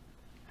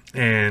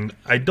 and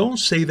I don't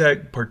say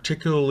that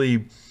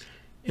particularly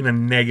in a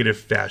negative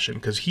fashion,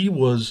 because he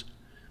was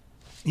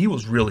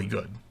really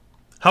good.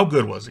 How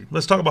good was he?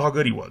 Let's talk about how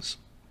good he was.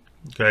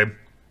 Okay.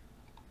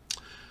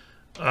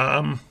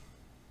 Alex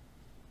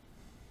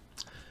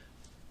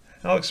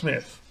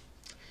Smith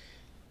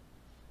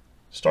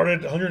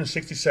started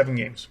 167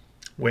 games,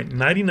 went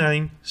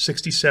 99,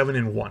 67,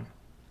 and 1.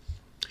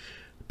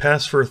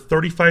 Passed for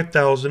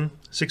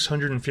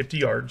 35,650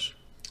 yards,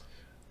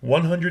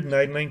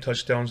 199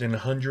 touchdowns, and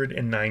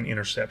 109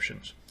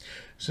 interceptions.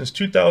 Since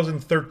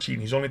 2013,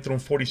 he's only thrown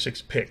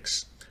 46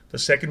 picks, the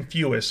second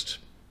fewest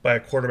by a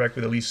quarterback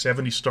with at least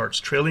 70 starts,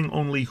 trailing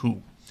only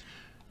who?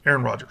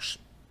 Aaron Rodgers.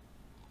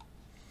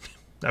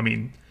 I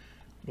mean,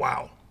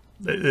 wow.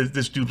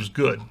 This dude was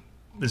good.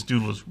 This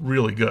dude was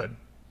really good.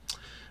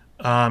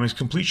 His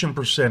completion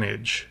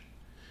percentage,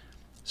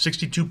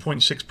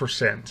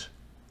 62.6%.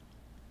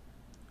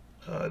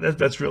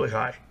 That's really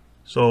high.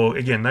 So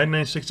again,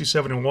 99,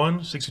 67, and 1,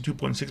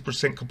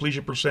 62.6%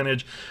 completion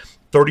percentage,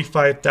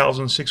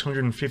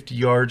 35,650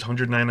 yards,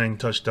 199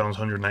 touchdowns,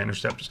 109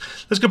 interceptions.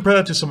 Let's compare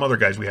that to some other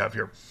guys we have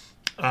here.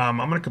 I'm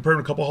going to compare him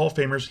to a couple Hall of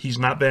Famers. He's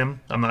not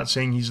them. I'm not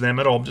saying he's them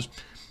at all.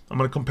 I'm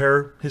going to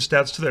compare his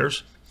stats to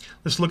theirs.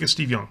 Let's look at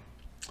Steve Young.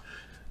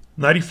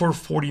 94,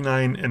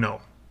 49, and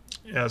 0.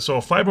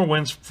 So 5 more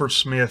wins for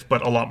Smith,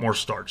 but a lot more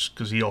starts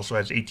because he also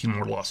has 18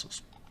 more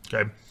losses.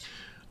 Okay.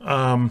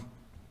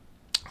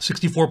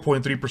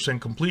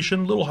 64.3%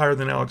 completion, a little higher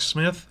than Alex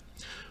Smith.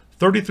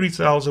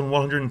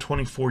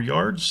 33,124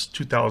 yards,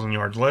 2,000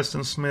 yards less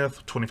than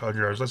Smith, 25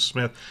 yards less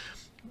than Smith.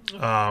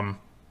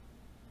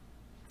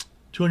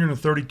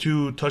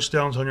 232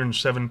 touchdowns,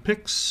 107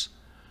 picks.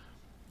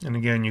 And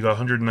again, you got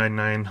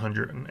 199,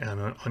 100,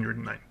 and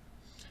 109.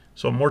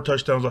 So more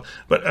touchdowns.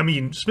 But, I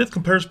mean, Smith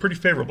compares pretty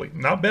favorably.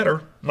 Not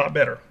better. Not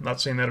better. Not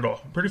saying that at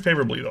all. Pretty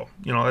favorably, though.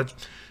 You know,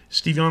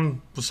 Steve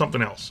Young was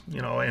something else.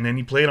 You know, and then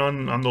he played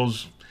on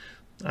those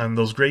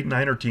great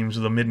Niner teams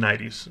of the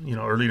mid-'90s. You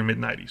know, early to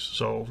mid-'90s.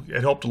 So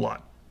it helped a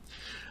lot.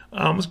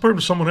 Let's put him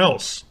to someone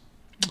else.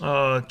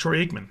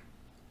 Troy Aikman.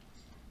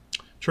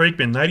 Troy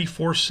Aikman,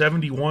 94,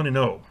 71, and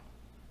 0.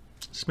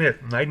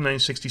 Smith, 99,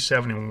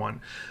 67, and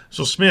 1.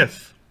 So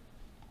Smith,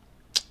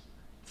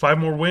 5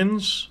 more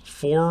wins,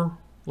 4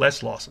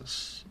 less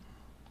losses.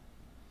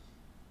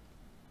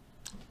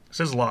 It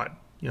says a lot,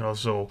 you know.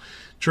 So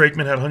Troy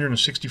Aikman had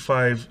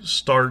 165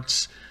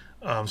 starts.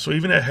 So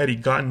even had he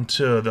gotten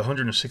to the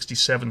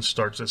 167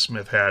 starts that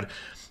Smith had,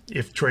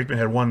 if Troy Aikman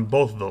had won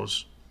both of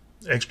those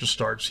extra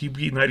starts, he'd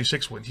be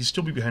 96 wins. He'd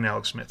still be behind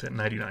Alex Smith at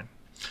 99.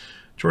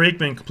 Troy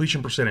Aikman,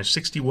 completion percentage,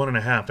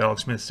 61.5.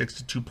 Alex Smith,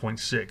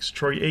 62.6.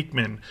 Troy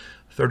Aikman,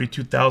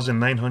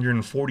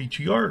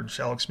 32,942 yards.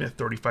 Alex Smith,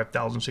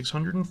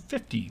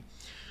 35,650.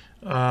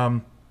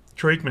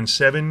 Troy Aikman,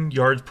 7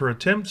 yards per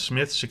attempt.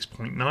 Smith,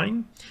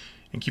 6.9.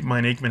 And keep in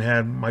mind, Aikman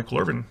had Michael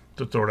Irvin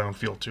to throw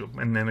downfield to,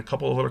 and then a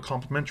couple of other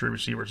complementary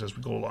receivers as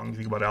we go along. You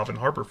think about Alvin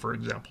Harper, for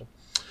example,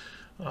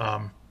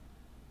 and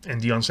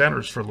Deion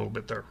Sanders for a little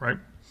bit there, right?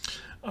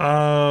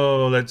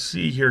 Let's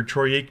see here.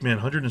 Troy Aikman,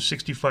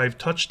 165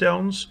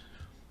 touchdowns.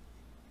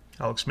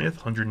 Alex Smith,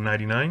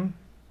 199.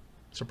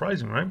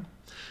 Surprising, right?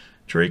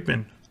 Troy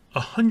Aikman,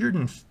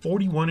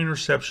 141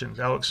 interceptions.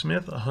 Alex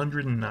Smith,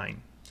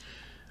 109.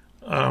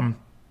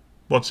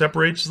 What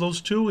separates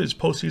those two is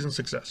postseason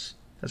success.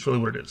 That's really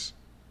what it is.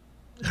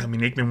 I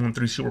mean, Aikman won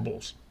 3 Super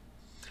Bowls.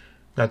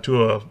 Got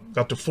to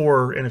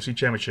 4 NFC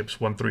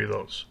championships, won 3 of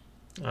those.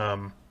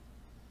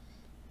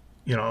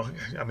 You know,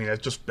 I mean,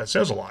 that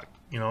says a lot,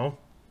 you know.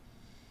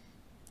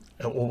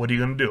 Well, what are you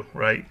going to do,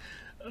 right?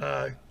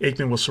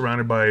 Aikman was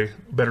surrounded by a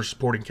better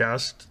supporting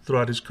cast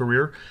throughout his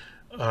career.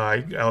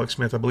 Alex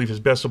Smith, I believe his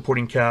best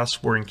supporting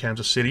casts were in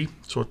Kansas City,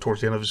 so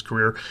towards the end of his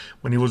career.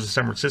 When he was in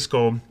San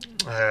Francisco,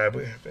 I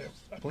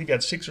believe he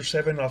had 6 or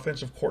 7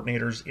 offensive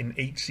coordinators in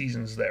 8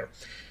 seasons there.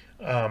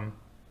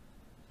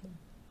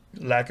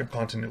 Lack of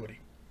continuity.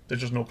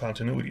 There's just no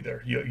continuity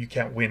there. You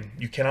can't win.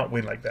 You cannot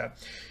win like that.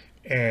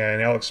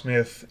 And Alex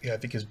Smith, I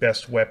think his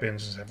best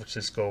weapons in San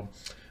Francisco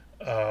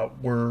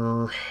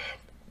were...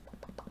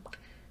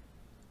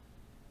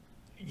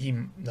 I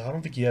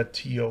don't think he had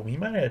T.O. He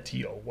might have had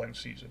T.O. one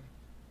season.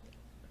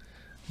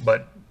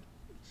 But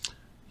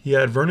he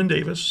had Vernon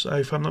Davis,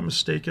 if I'm not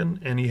mistaken,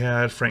 and he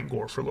had Frank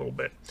Gore for a little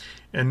bit.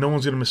 And no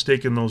one's going to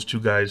mistake those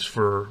 2 guys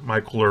for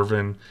Michael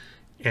Irvin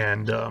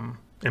and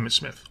Emmitt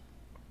Smith.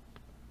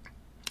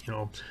 You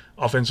know,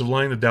 offensive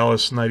line, the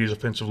Dallas 90s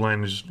offensive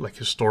line is like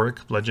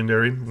historic,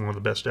 legendary, one of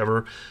the best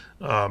ever.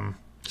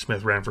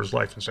 Smith ran for his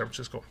life in San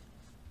Francisco.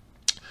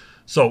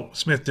 So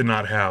Smith did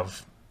not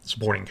have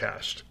supporting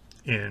cast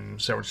in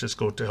San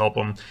Francisco to help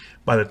him.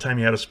 By the time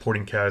he had a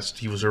supporting cast,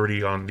 he was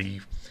already on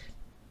the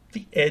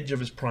edge of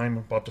his prime,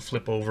 about to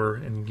flip over,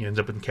 and he ends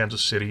up in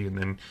Kansas City, and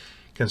then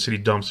Kansas City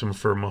dumps him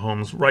for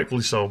Mahomes,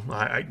 rightfully so.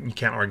 You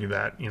can't argue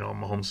that. You know,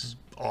 Mahomes is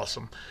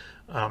awesome.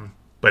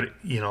 But,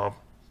 you know,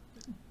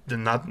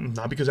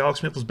 not because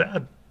Alex Smith was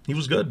bad. He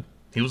was good.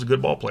 He was a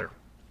good ball player.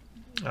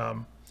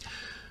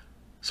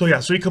 So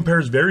he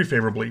compares very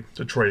favorably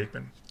to Troy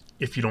Aikman,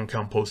 if you don't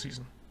count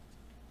postseason.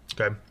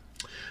 Okay.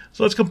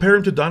 So let's compare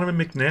him to Donovan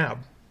McNabb.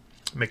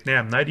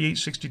 McNabb, 98,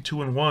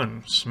 62, and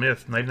 1.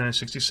 Smith, 99,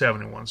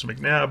 67, and 1. So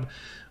McNabb,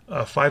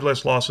 5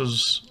 less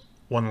losses,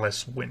 1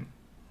 less win.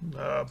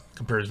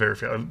 Compares very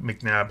fairly.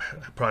 McNabb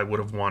probably would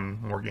have won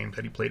more games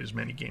had he played as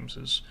many games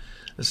as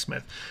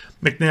Smith.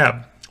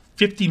 McNabb,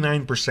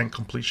 59%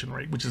 completion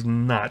rate, which is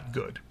not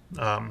good.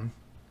 I mean,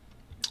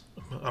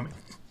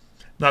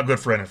 not good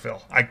for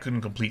NFL. I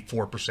couldn't complete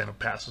 4% of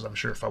passes, I'm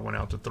sure, if I went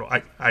out to throw.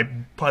 I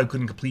probably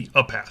couldn't complete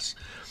a pass.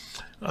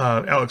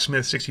 Alex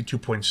Smith,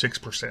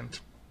 62.6%.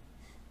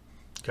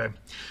 Okay.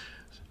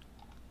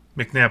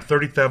 McNabb,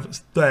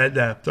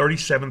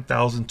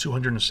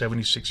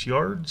 37,276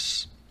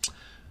 yards.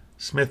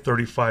 Smith,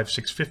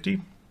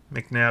 35,650.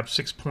 McNabb,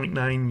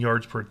 6.9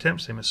 yards per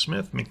attempt, same as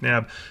Smith.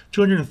 McNabb,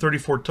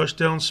 234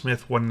 touchdowns.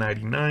 Smith,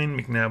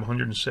 199. McNabb,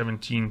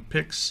 117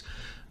 picks.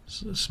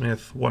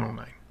 Smith,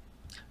 109.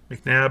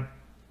 McNabb,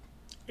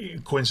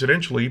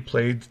 coincidentally,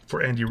 played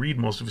for Andy Reid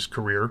most of his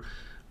career.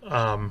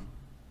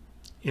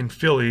 In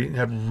Philly,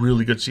 had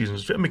really good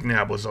seasons.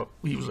 McNabb was a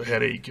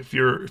headache. If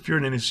you're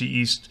an NFC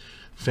East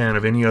fan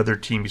of any other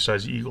team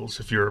besides the Eagles,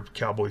 if you're a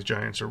Cowboys,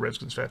 Giants, or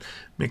Redskins fan,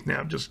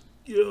 McNabb just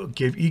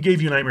gave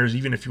you nightmares,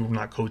 even if you were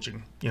not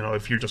coaching.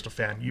 If you're just a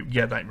fan, you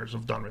had nightmares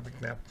of Donovan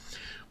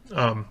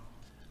McNabb.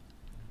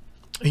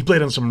 He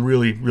played on some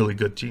really, really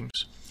good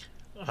teams.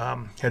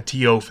 Had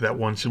T.O. for that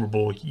one Super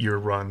Bowl year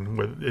run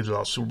with it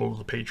was Super Bowl with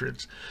the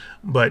Patriots,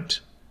 but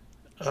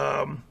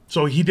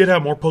so he did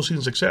have more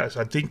postseason success.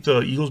 I think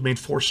the Eagles made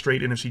 4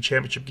 straight NFC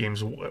Championship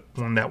games,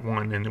 won that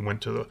one, and then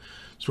went to the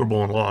Super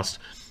Bowl and lost.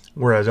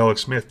 Whereas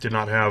Alex Smith did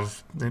not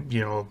have,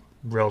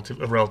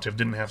 relative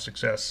didn't have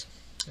success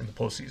in the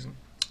postseason.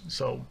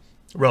 So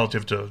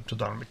relative to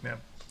Donovan McNabb.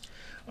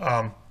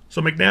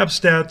 So McNabb's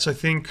stats, I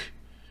think,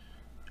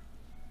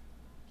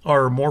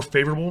 are more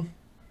favorable,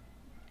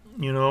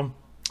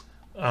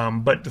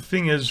 but the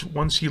thing is,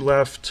 once he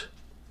left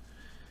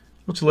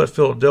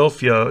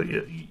Philadelphia,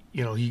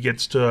 he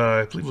gets to,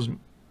 I believe it was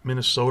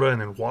Minnesota and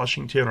then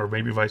Washington, or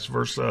maybe vice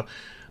versa.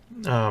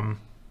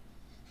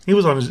 He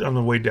was on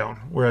the way down,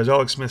 whereas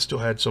Alex Smith still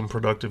had some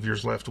productive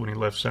years left when he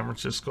left San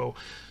Francisco.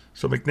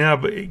 So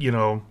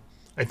McNabb,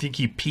 I think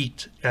he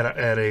peaked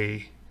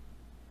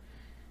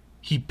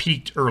he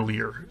peaked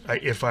earlier,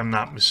 if I'm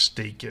not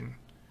mistaken.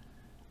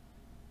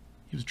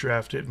 He was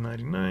drafted in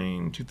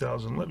 99,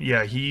 2011.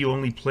 Yeah, he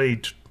only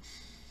played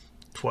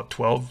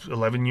 12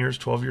 years,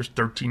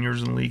 13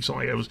 years in the league. So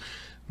it was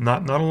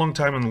not a long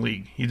time in the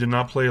league. He did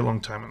not play a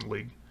long time in the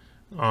league.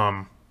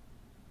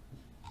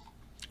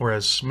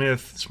 Whereas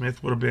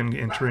Smith would have been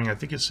entering, I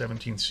think, his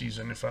 17th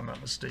season, if I'm not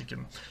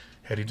mistaken,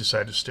 had he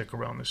decided to stick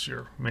around this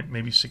year.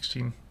 Maybe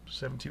 16,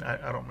 17,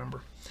 I don't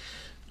remember.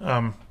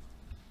 But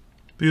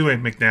either way,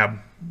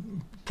 McNabb,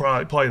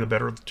 probably the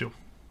better of the two.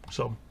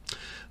 So,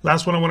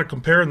 last one I want to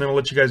compare, and then I'll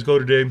let you guys go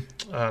today.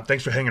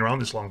 Thanks for hanging around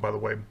this long, by the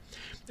way.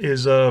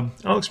 Is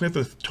Alex Smith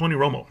with Tony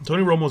Romo.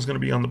 Tony Romo is going to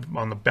be on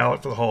the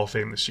ballot for the Hall of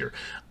Fame this year.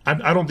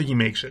 I don't think he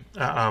makes it.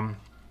 I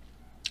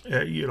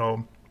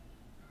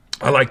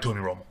like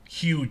Tony Romo.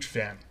 Huge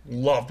fan.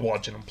 Loved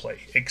watching him play.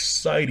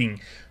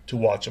 Exciting to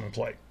watch him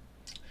play.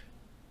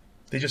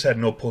 They just had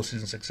no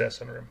postseason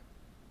success under him.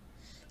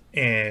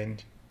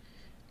 And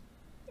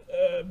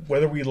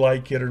whether we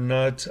like it or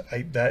not,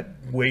 that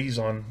weighs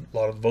on a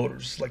lot of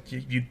voters. Like,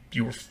 you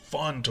were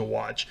fun to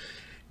watch.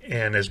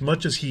 And as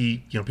much as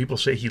he, people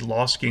say he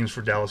lost games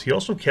for Dallas, he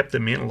also kept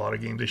them in a lot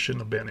of games they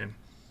shouldn't have been in.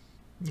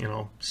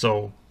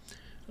 So,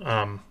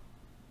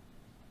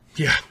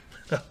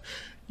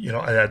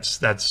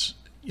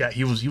 yeah,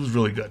 he was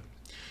really good.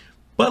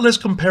 But let's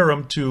compare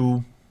him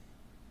to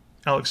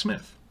Alex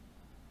Smith.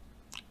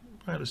 All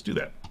right, let's do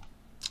that.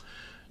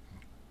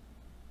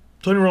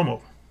 Tony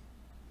Romo,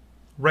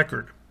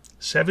 record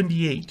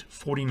 78,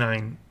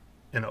 49,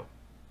 and 0.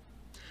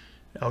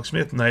 Alex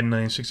Smith,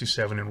 99,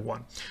 67, and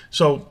 1.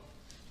 So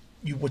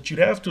what you'd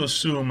have to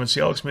assume, let's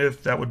see, Alex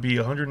Smith, that would be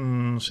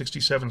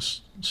 167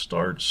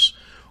 starts.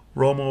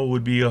 Romo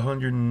would be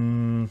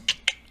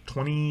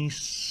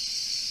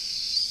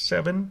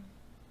 127.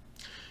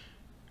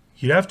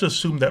 You'd have to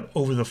assume that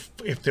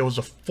if there was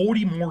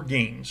 40 more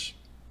games,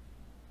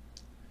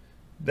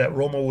 that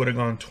Romo would have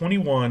gone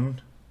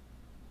 21,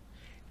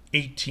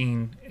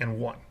 18, and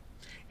 1.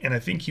 And I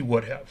think he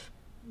would have.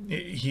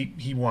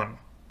 He won.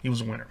 He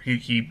was a winner.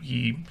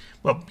 He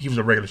was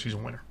a regular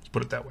season winner. Let's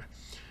put it that way.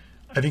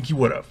 I think he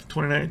would have.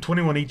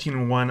 21, 18,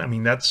 and 1. I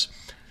mean, that's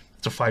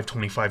a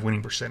 525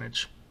 winning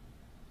percentage.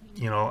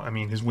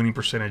 His winning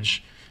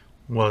percentage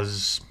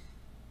was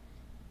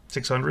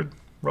 600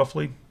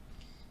 roughly.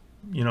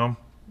 Yeah,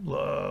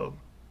 a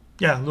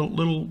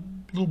little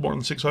more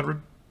than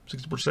 600,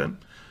 60%.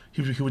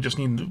 He would just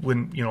need to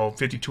win,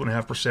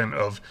 52.5%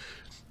 of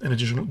an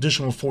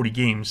additional 40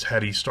 games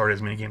had he started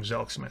as many games as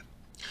Alex Smith.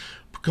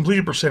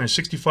 Completed percentage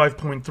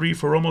 65.3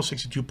 for Romo,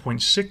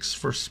 62.6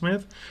 for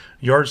Smith.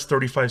 Yards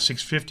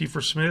 35,650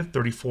 for Smith,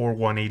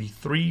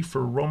 34,183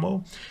 for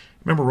Romo.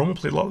 Remember, Romo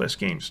played a lot less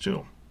games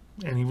too,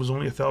 and he was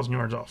only 1,000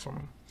 yards off from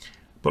him.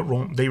 But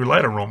they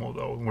relied on Romo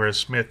though, whereas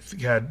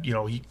Smith had,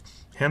 he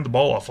handed the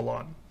ball off a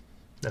lot.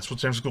 That's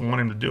what San Francisco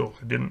wanted him to do.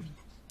 It didn't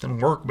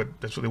work,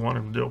 but that's what they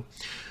wanted him to do.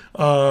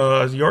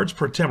 Yards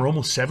per attempt,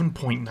 Romo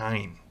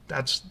 7.9.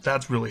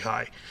 That's really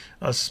high.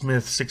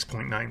 Smith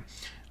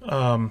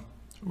 6.9.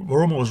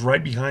 Romo was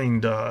right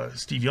behind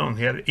Steve Young.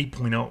 He had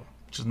 8.0,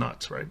 which is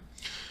nuts, right?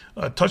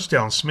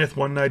 Touchdown, Smith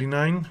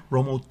 199,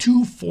 Romo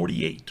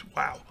 248.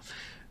 Wow.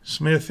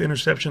 Smith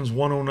interceptions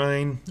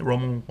 109,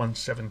 Romo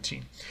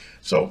 117.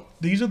 So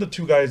these are the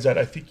two guys that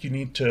I think you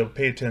need to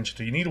pay attention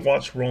to. You need to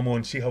watch Romo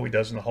and see how he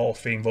does in the Hall of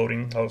Fame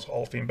voting, how his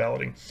Hall of Fame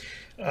balloting.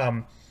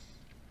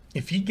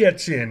 If he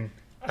gets in,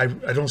 I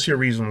don't see a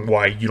reason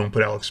why you don't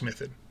put Alex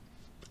Smith in.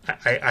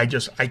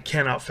 I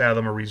cannot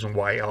fathom a reason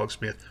why Alex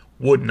Smith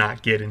would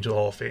not get into the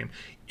Hall of Fame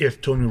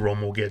if Tony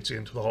Romo gets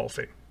into the Hall of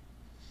Fame.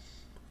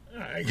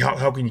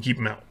 How can you keep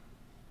him out?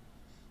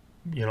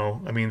 You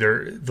know, I mean,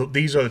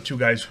 these are the two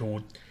guys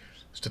who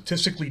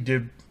statistically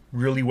did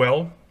really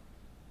well.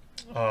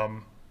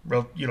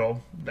 You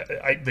know,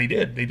 they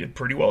did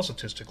pretty well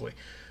statistically.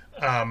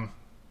 Didn't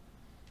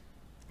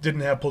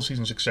have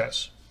postseason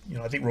success. You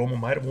know, I think Romo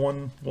might have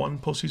won one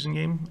postseason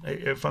game,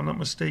 if I'm not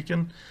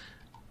mistaken.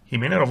 He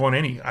may not have won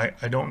any.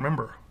 I don't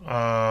remember.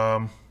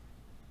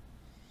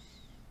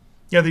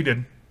 Yeah, they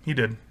did. He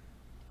did.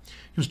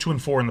 He was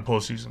 2-4 in the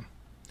postseason.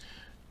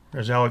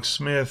 There's Alex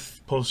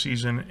Smith.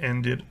 Postseason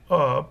ended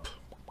up.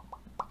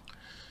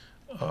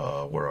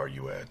 Where are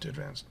you at?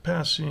 Advanced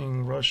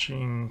passing,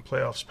 rushing,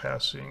 playoffs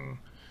passing.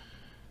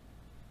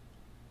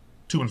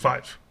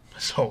 2-5.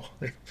 So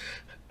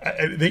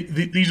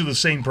these are the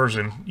same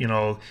person. You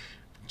know,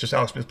 just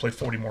Alex Smith played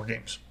 40 more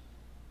games.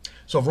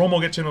 So if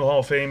Romo gets into the Hall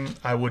of Fame,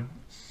 I would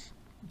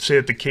say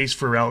that the case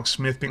for Alex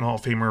Smith being a Hall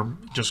of Famer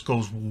just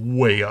goes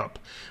way up.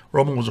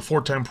 Romo was a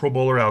 4-time Pro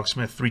Bowler. Alex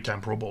Smith,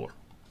 3-time Pro Bowler.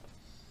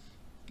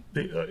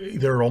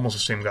 They're almost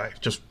the same guy,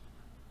 just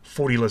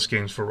 40 less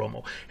games for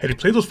Romo. Had he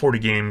played those 40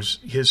 games,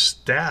 his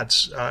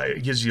stats,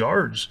 his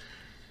yards,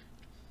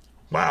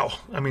 wow.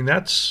 I mean,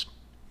 that's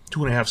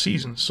 2.5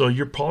 seasons. So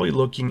you're probably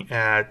looking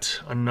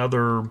at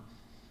another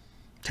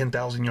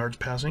 10,000 yards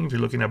passing if you're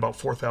looking at about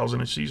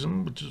 4,000 a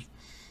season, which is,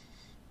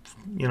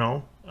 you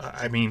know,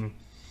 I mean,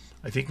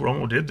 I think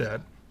Romo did that.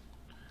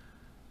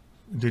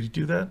 Did he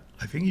do that?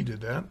 I think he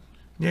did that.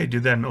 Yeah, he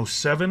did that in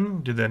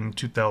 2007, did that in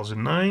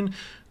 2009,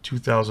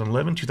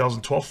 2011,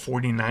 2012,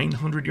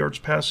 4,900 yards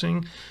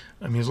passing.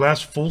 I mean, his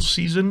last full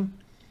season,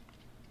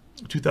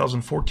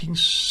 2014,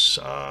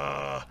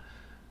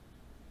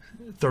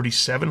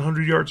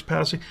 3,700 yards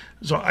passing.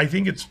 So I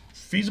think it's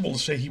feasible to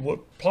say he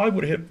probably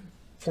would have hit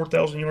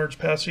 4,000 yards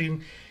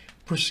passing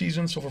per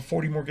season. So for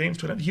 40 more games,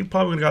 he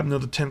probably would have gotten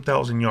another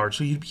 10,000 yards.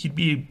 So he'd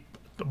be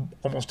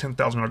almost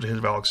 10,000 yards ahead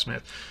of Alex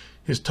Smith.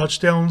 His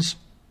touchdowns,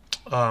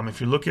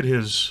 if you look at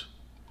his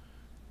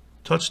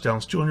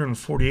touchdowns,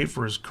 248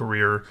 for his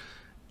career,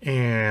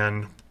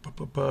 and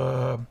it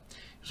was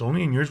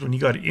only in years when he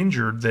got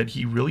injured that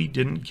he really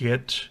didn't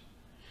get.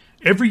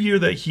 Every year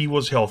that he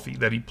was healthy,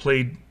 that he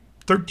played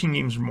 13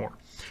 games or more,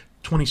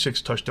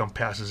 26 touchdown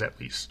passes at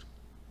least.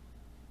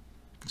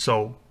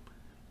 So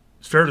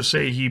it's fair to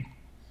say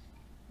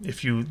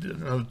if you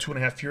another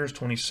 2.5 years,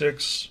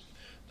 26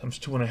 times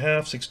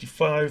 2.5,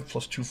 65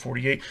 plus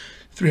 248,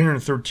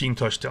 313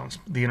 touchdowns.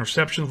 The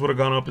interceptions would have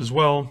gone up as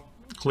well,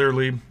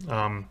 clearly,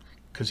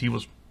 because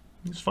he's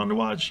fun to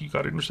watch. He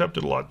got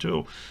intercepted a lot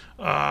too.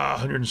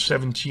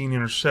 117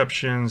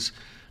 interceptions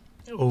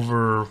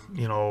over,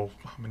 you know,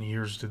 how many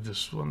years did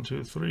this? 1,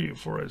 2, 3,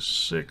 4, 5,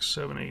 6,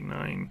 7, 8,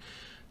 9,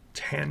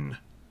 10,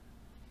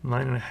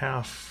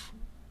 9.5,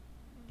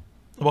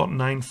 about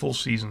 9 full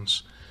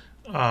seasons.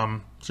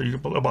 So you're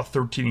about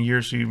 13 a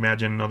year, so you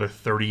imagine another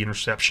 30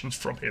 interceptions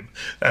from him.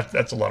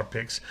 That's a lot of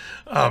picks.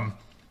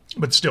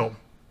 But still,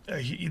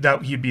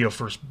 he'd be a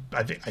first.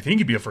 I think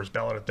he'd be a first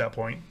ballot at that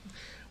point.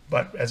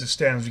 But as it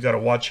stands, you got to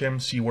watch him,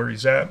 see where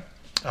he's at,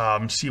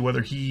 see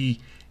whether he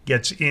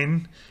gets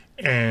in.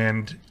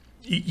 And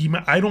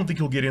I don't think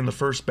he'll get in the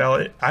first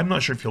ballot. I'm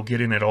not sure if he'll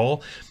get in at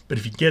all. But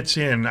if he gets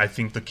in, I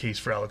think the case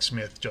for Alex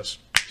Smith just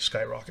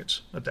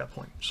skyrockets at that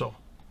point. So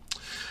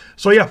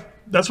yeah,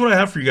 that's what I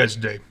have for you guys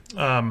today.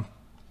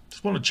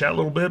 Just want to chat a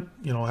little bit,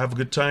 you know, have a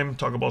good time,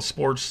 talk about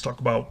sports,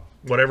 talk about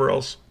whatever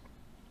else.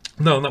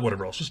 No, not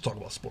whatever else, just talk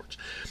about sports.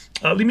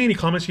 Leave me any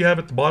comments you have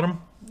at the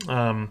bottom.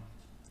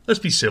 Let's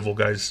be civil,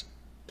 guys.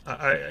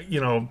 You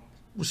know,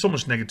 with so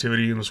much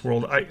negativity in this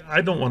world,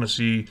 I don't want to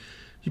see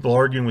people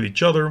arguing with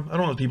each other. I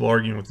don't want people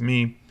arguing with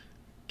me.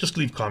 Just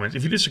leave comments.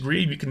 If you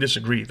disagree, you can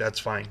disagree. That's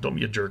fine. Don't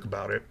be a jerk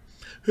about it.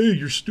 Hey,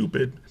 you're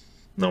stupid.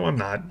 No, I'm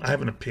not. I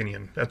have an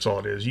opinion. That's all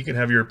it is. You can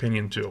have your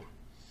opinion too.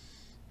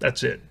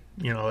 That's it.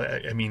 You know,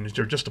 I mean,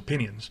 they're just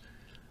opinions.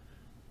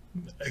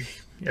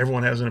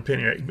 Everyone has an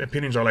opinion.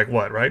 Opinions are like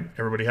what, right?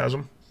 Everybody has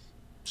them.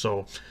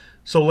 So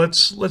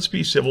let's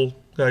be civil,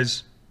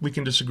 guys. We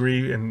can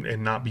disagree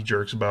and not be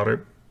jerks about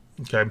it.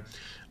 Okay.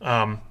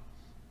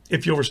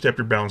 If you overstep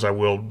your bounds, I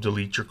will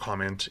delete your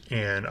comment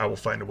and I will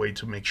find a way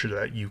to make sure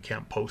that you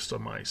can't post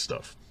on my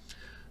stuff.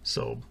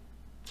 So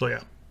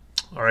yeah.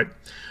 All right.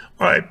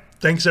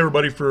 Thanks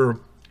everybody for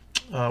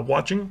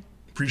watching.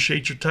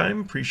 Appreciate your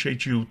time.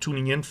 Appreciate you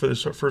tuning in for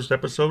this first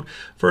episode.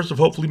 First of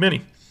hopefully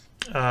many.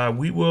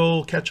 We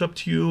will catch up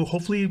to you,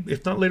 hopefully,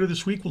 if not later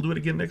this week, we'll do it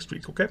again next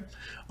week, okay?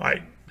 All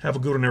right. Have a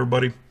good one,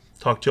 everybody.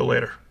 Talk to you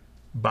later.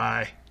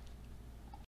 Bye.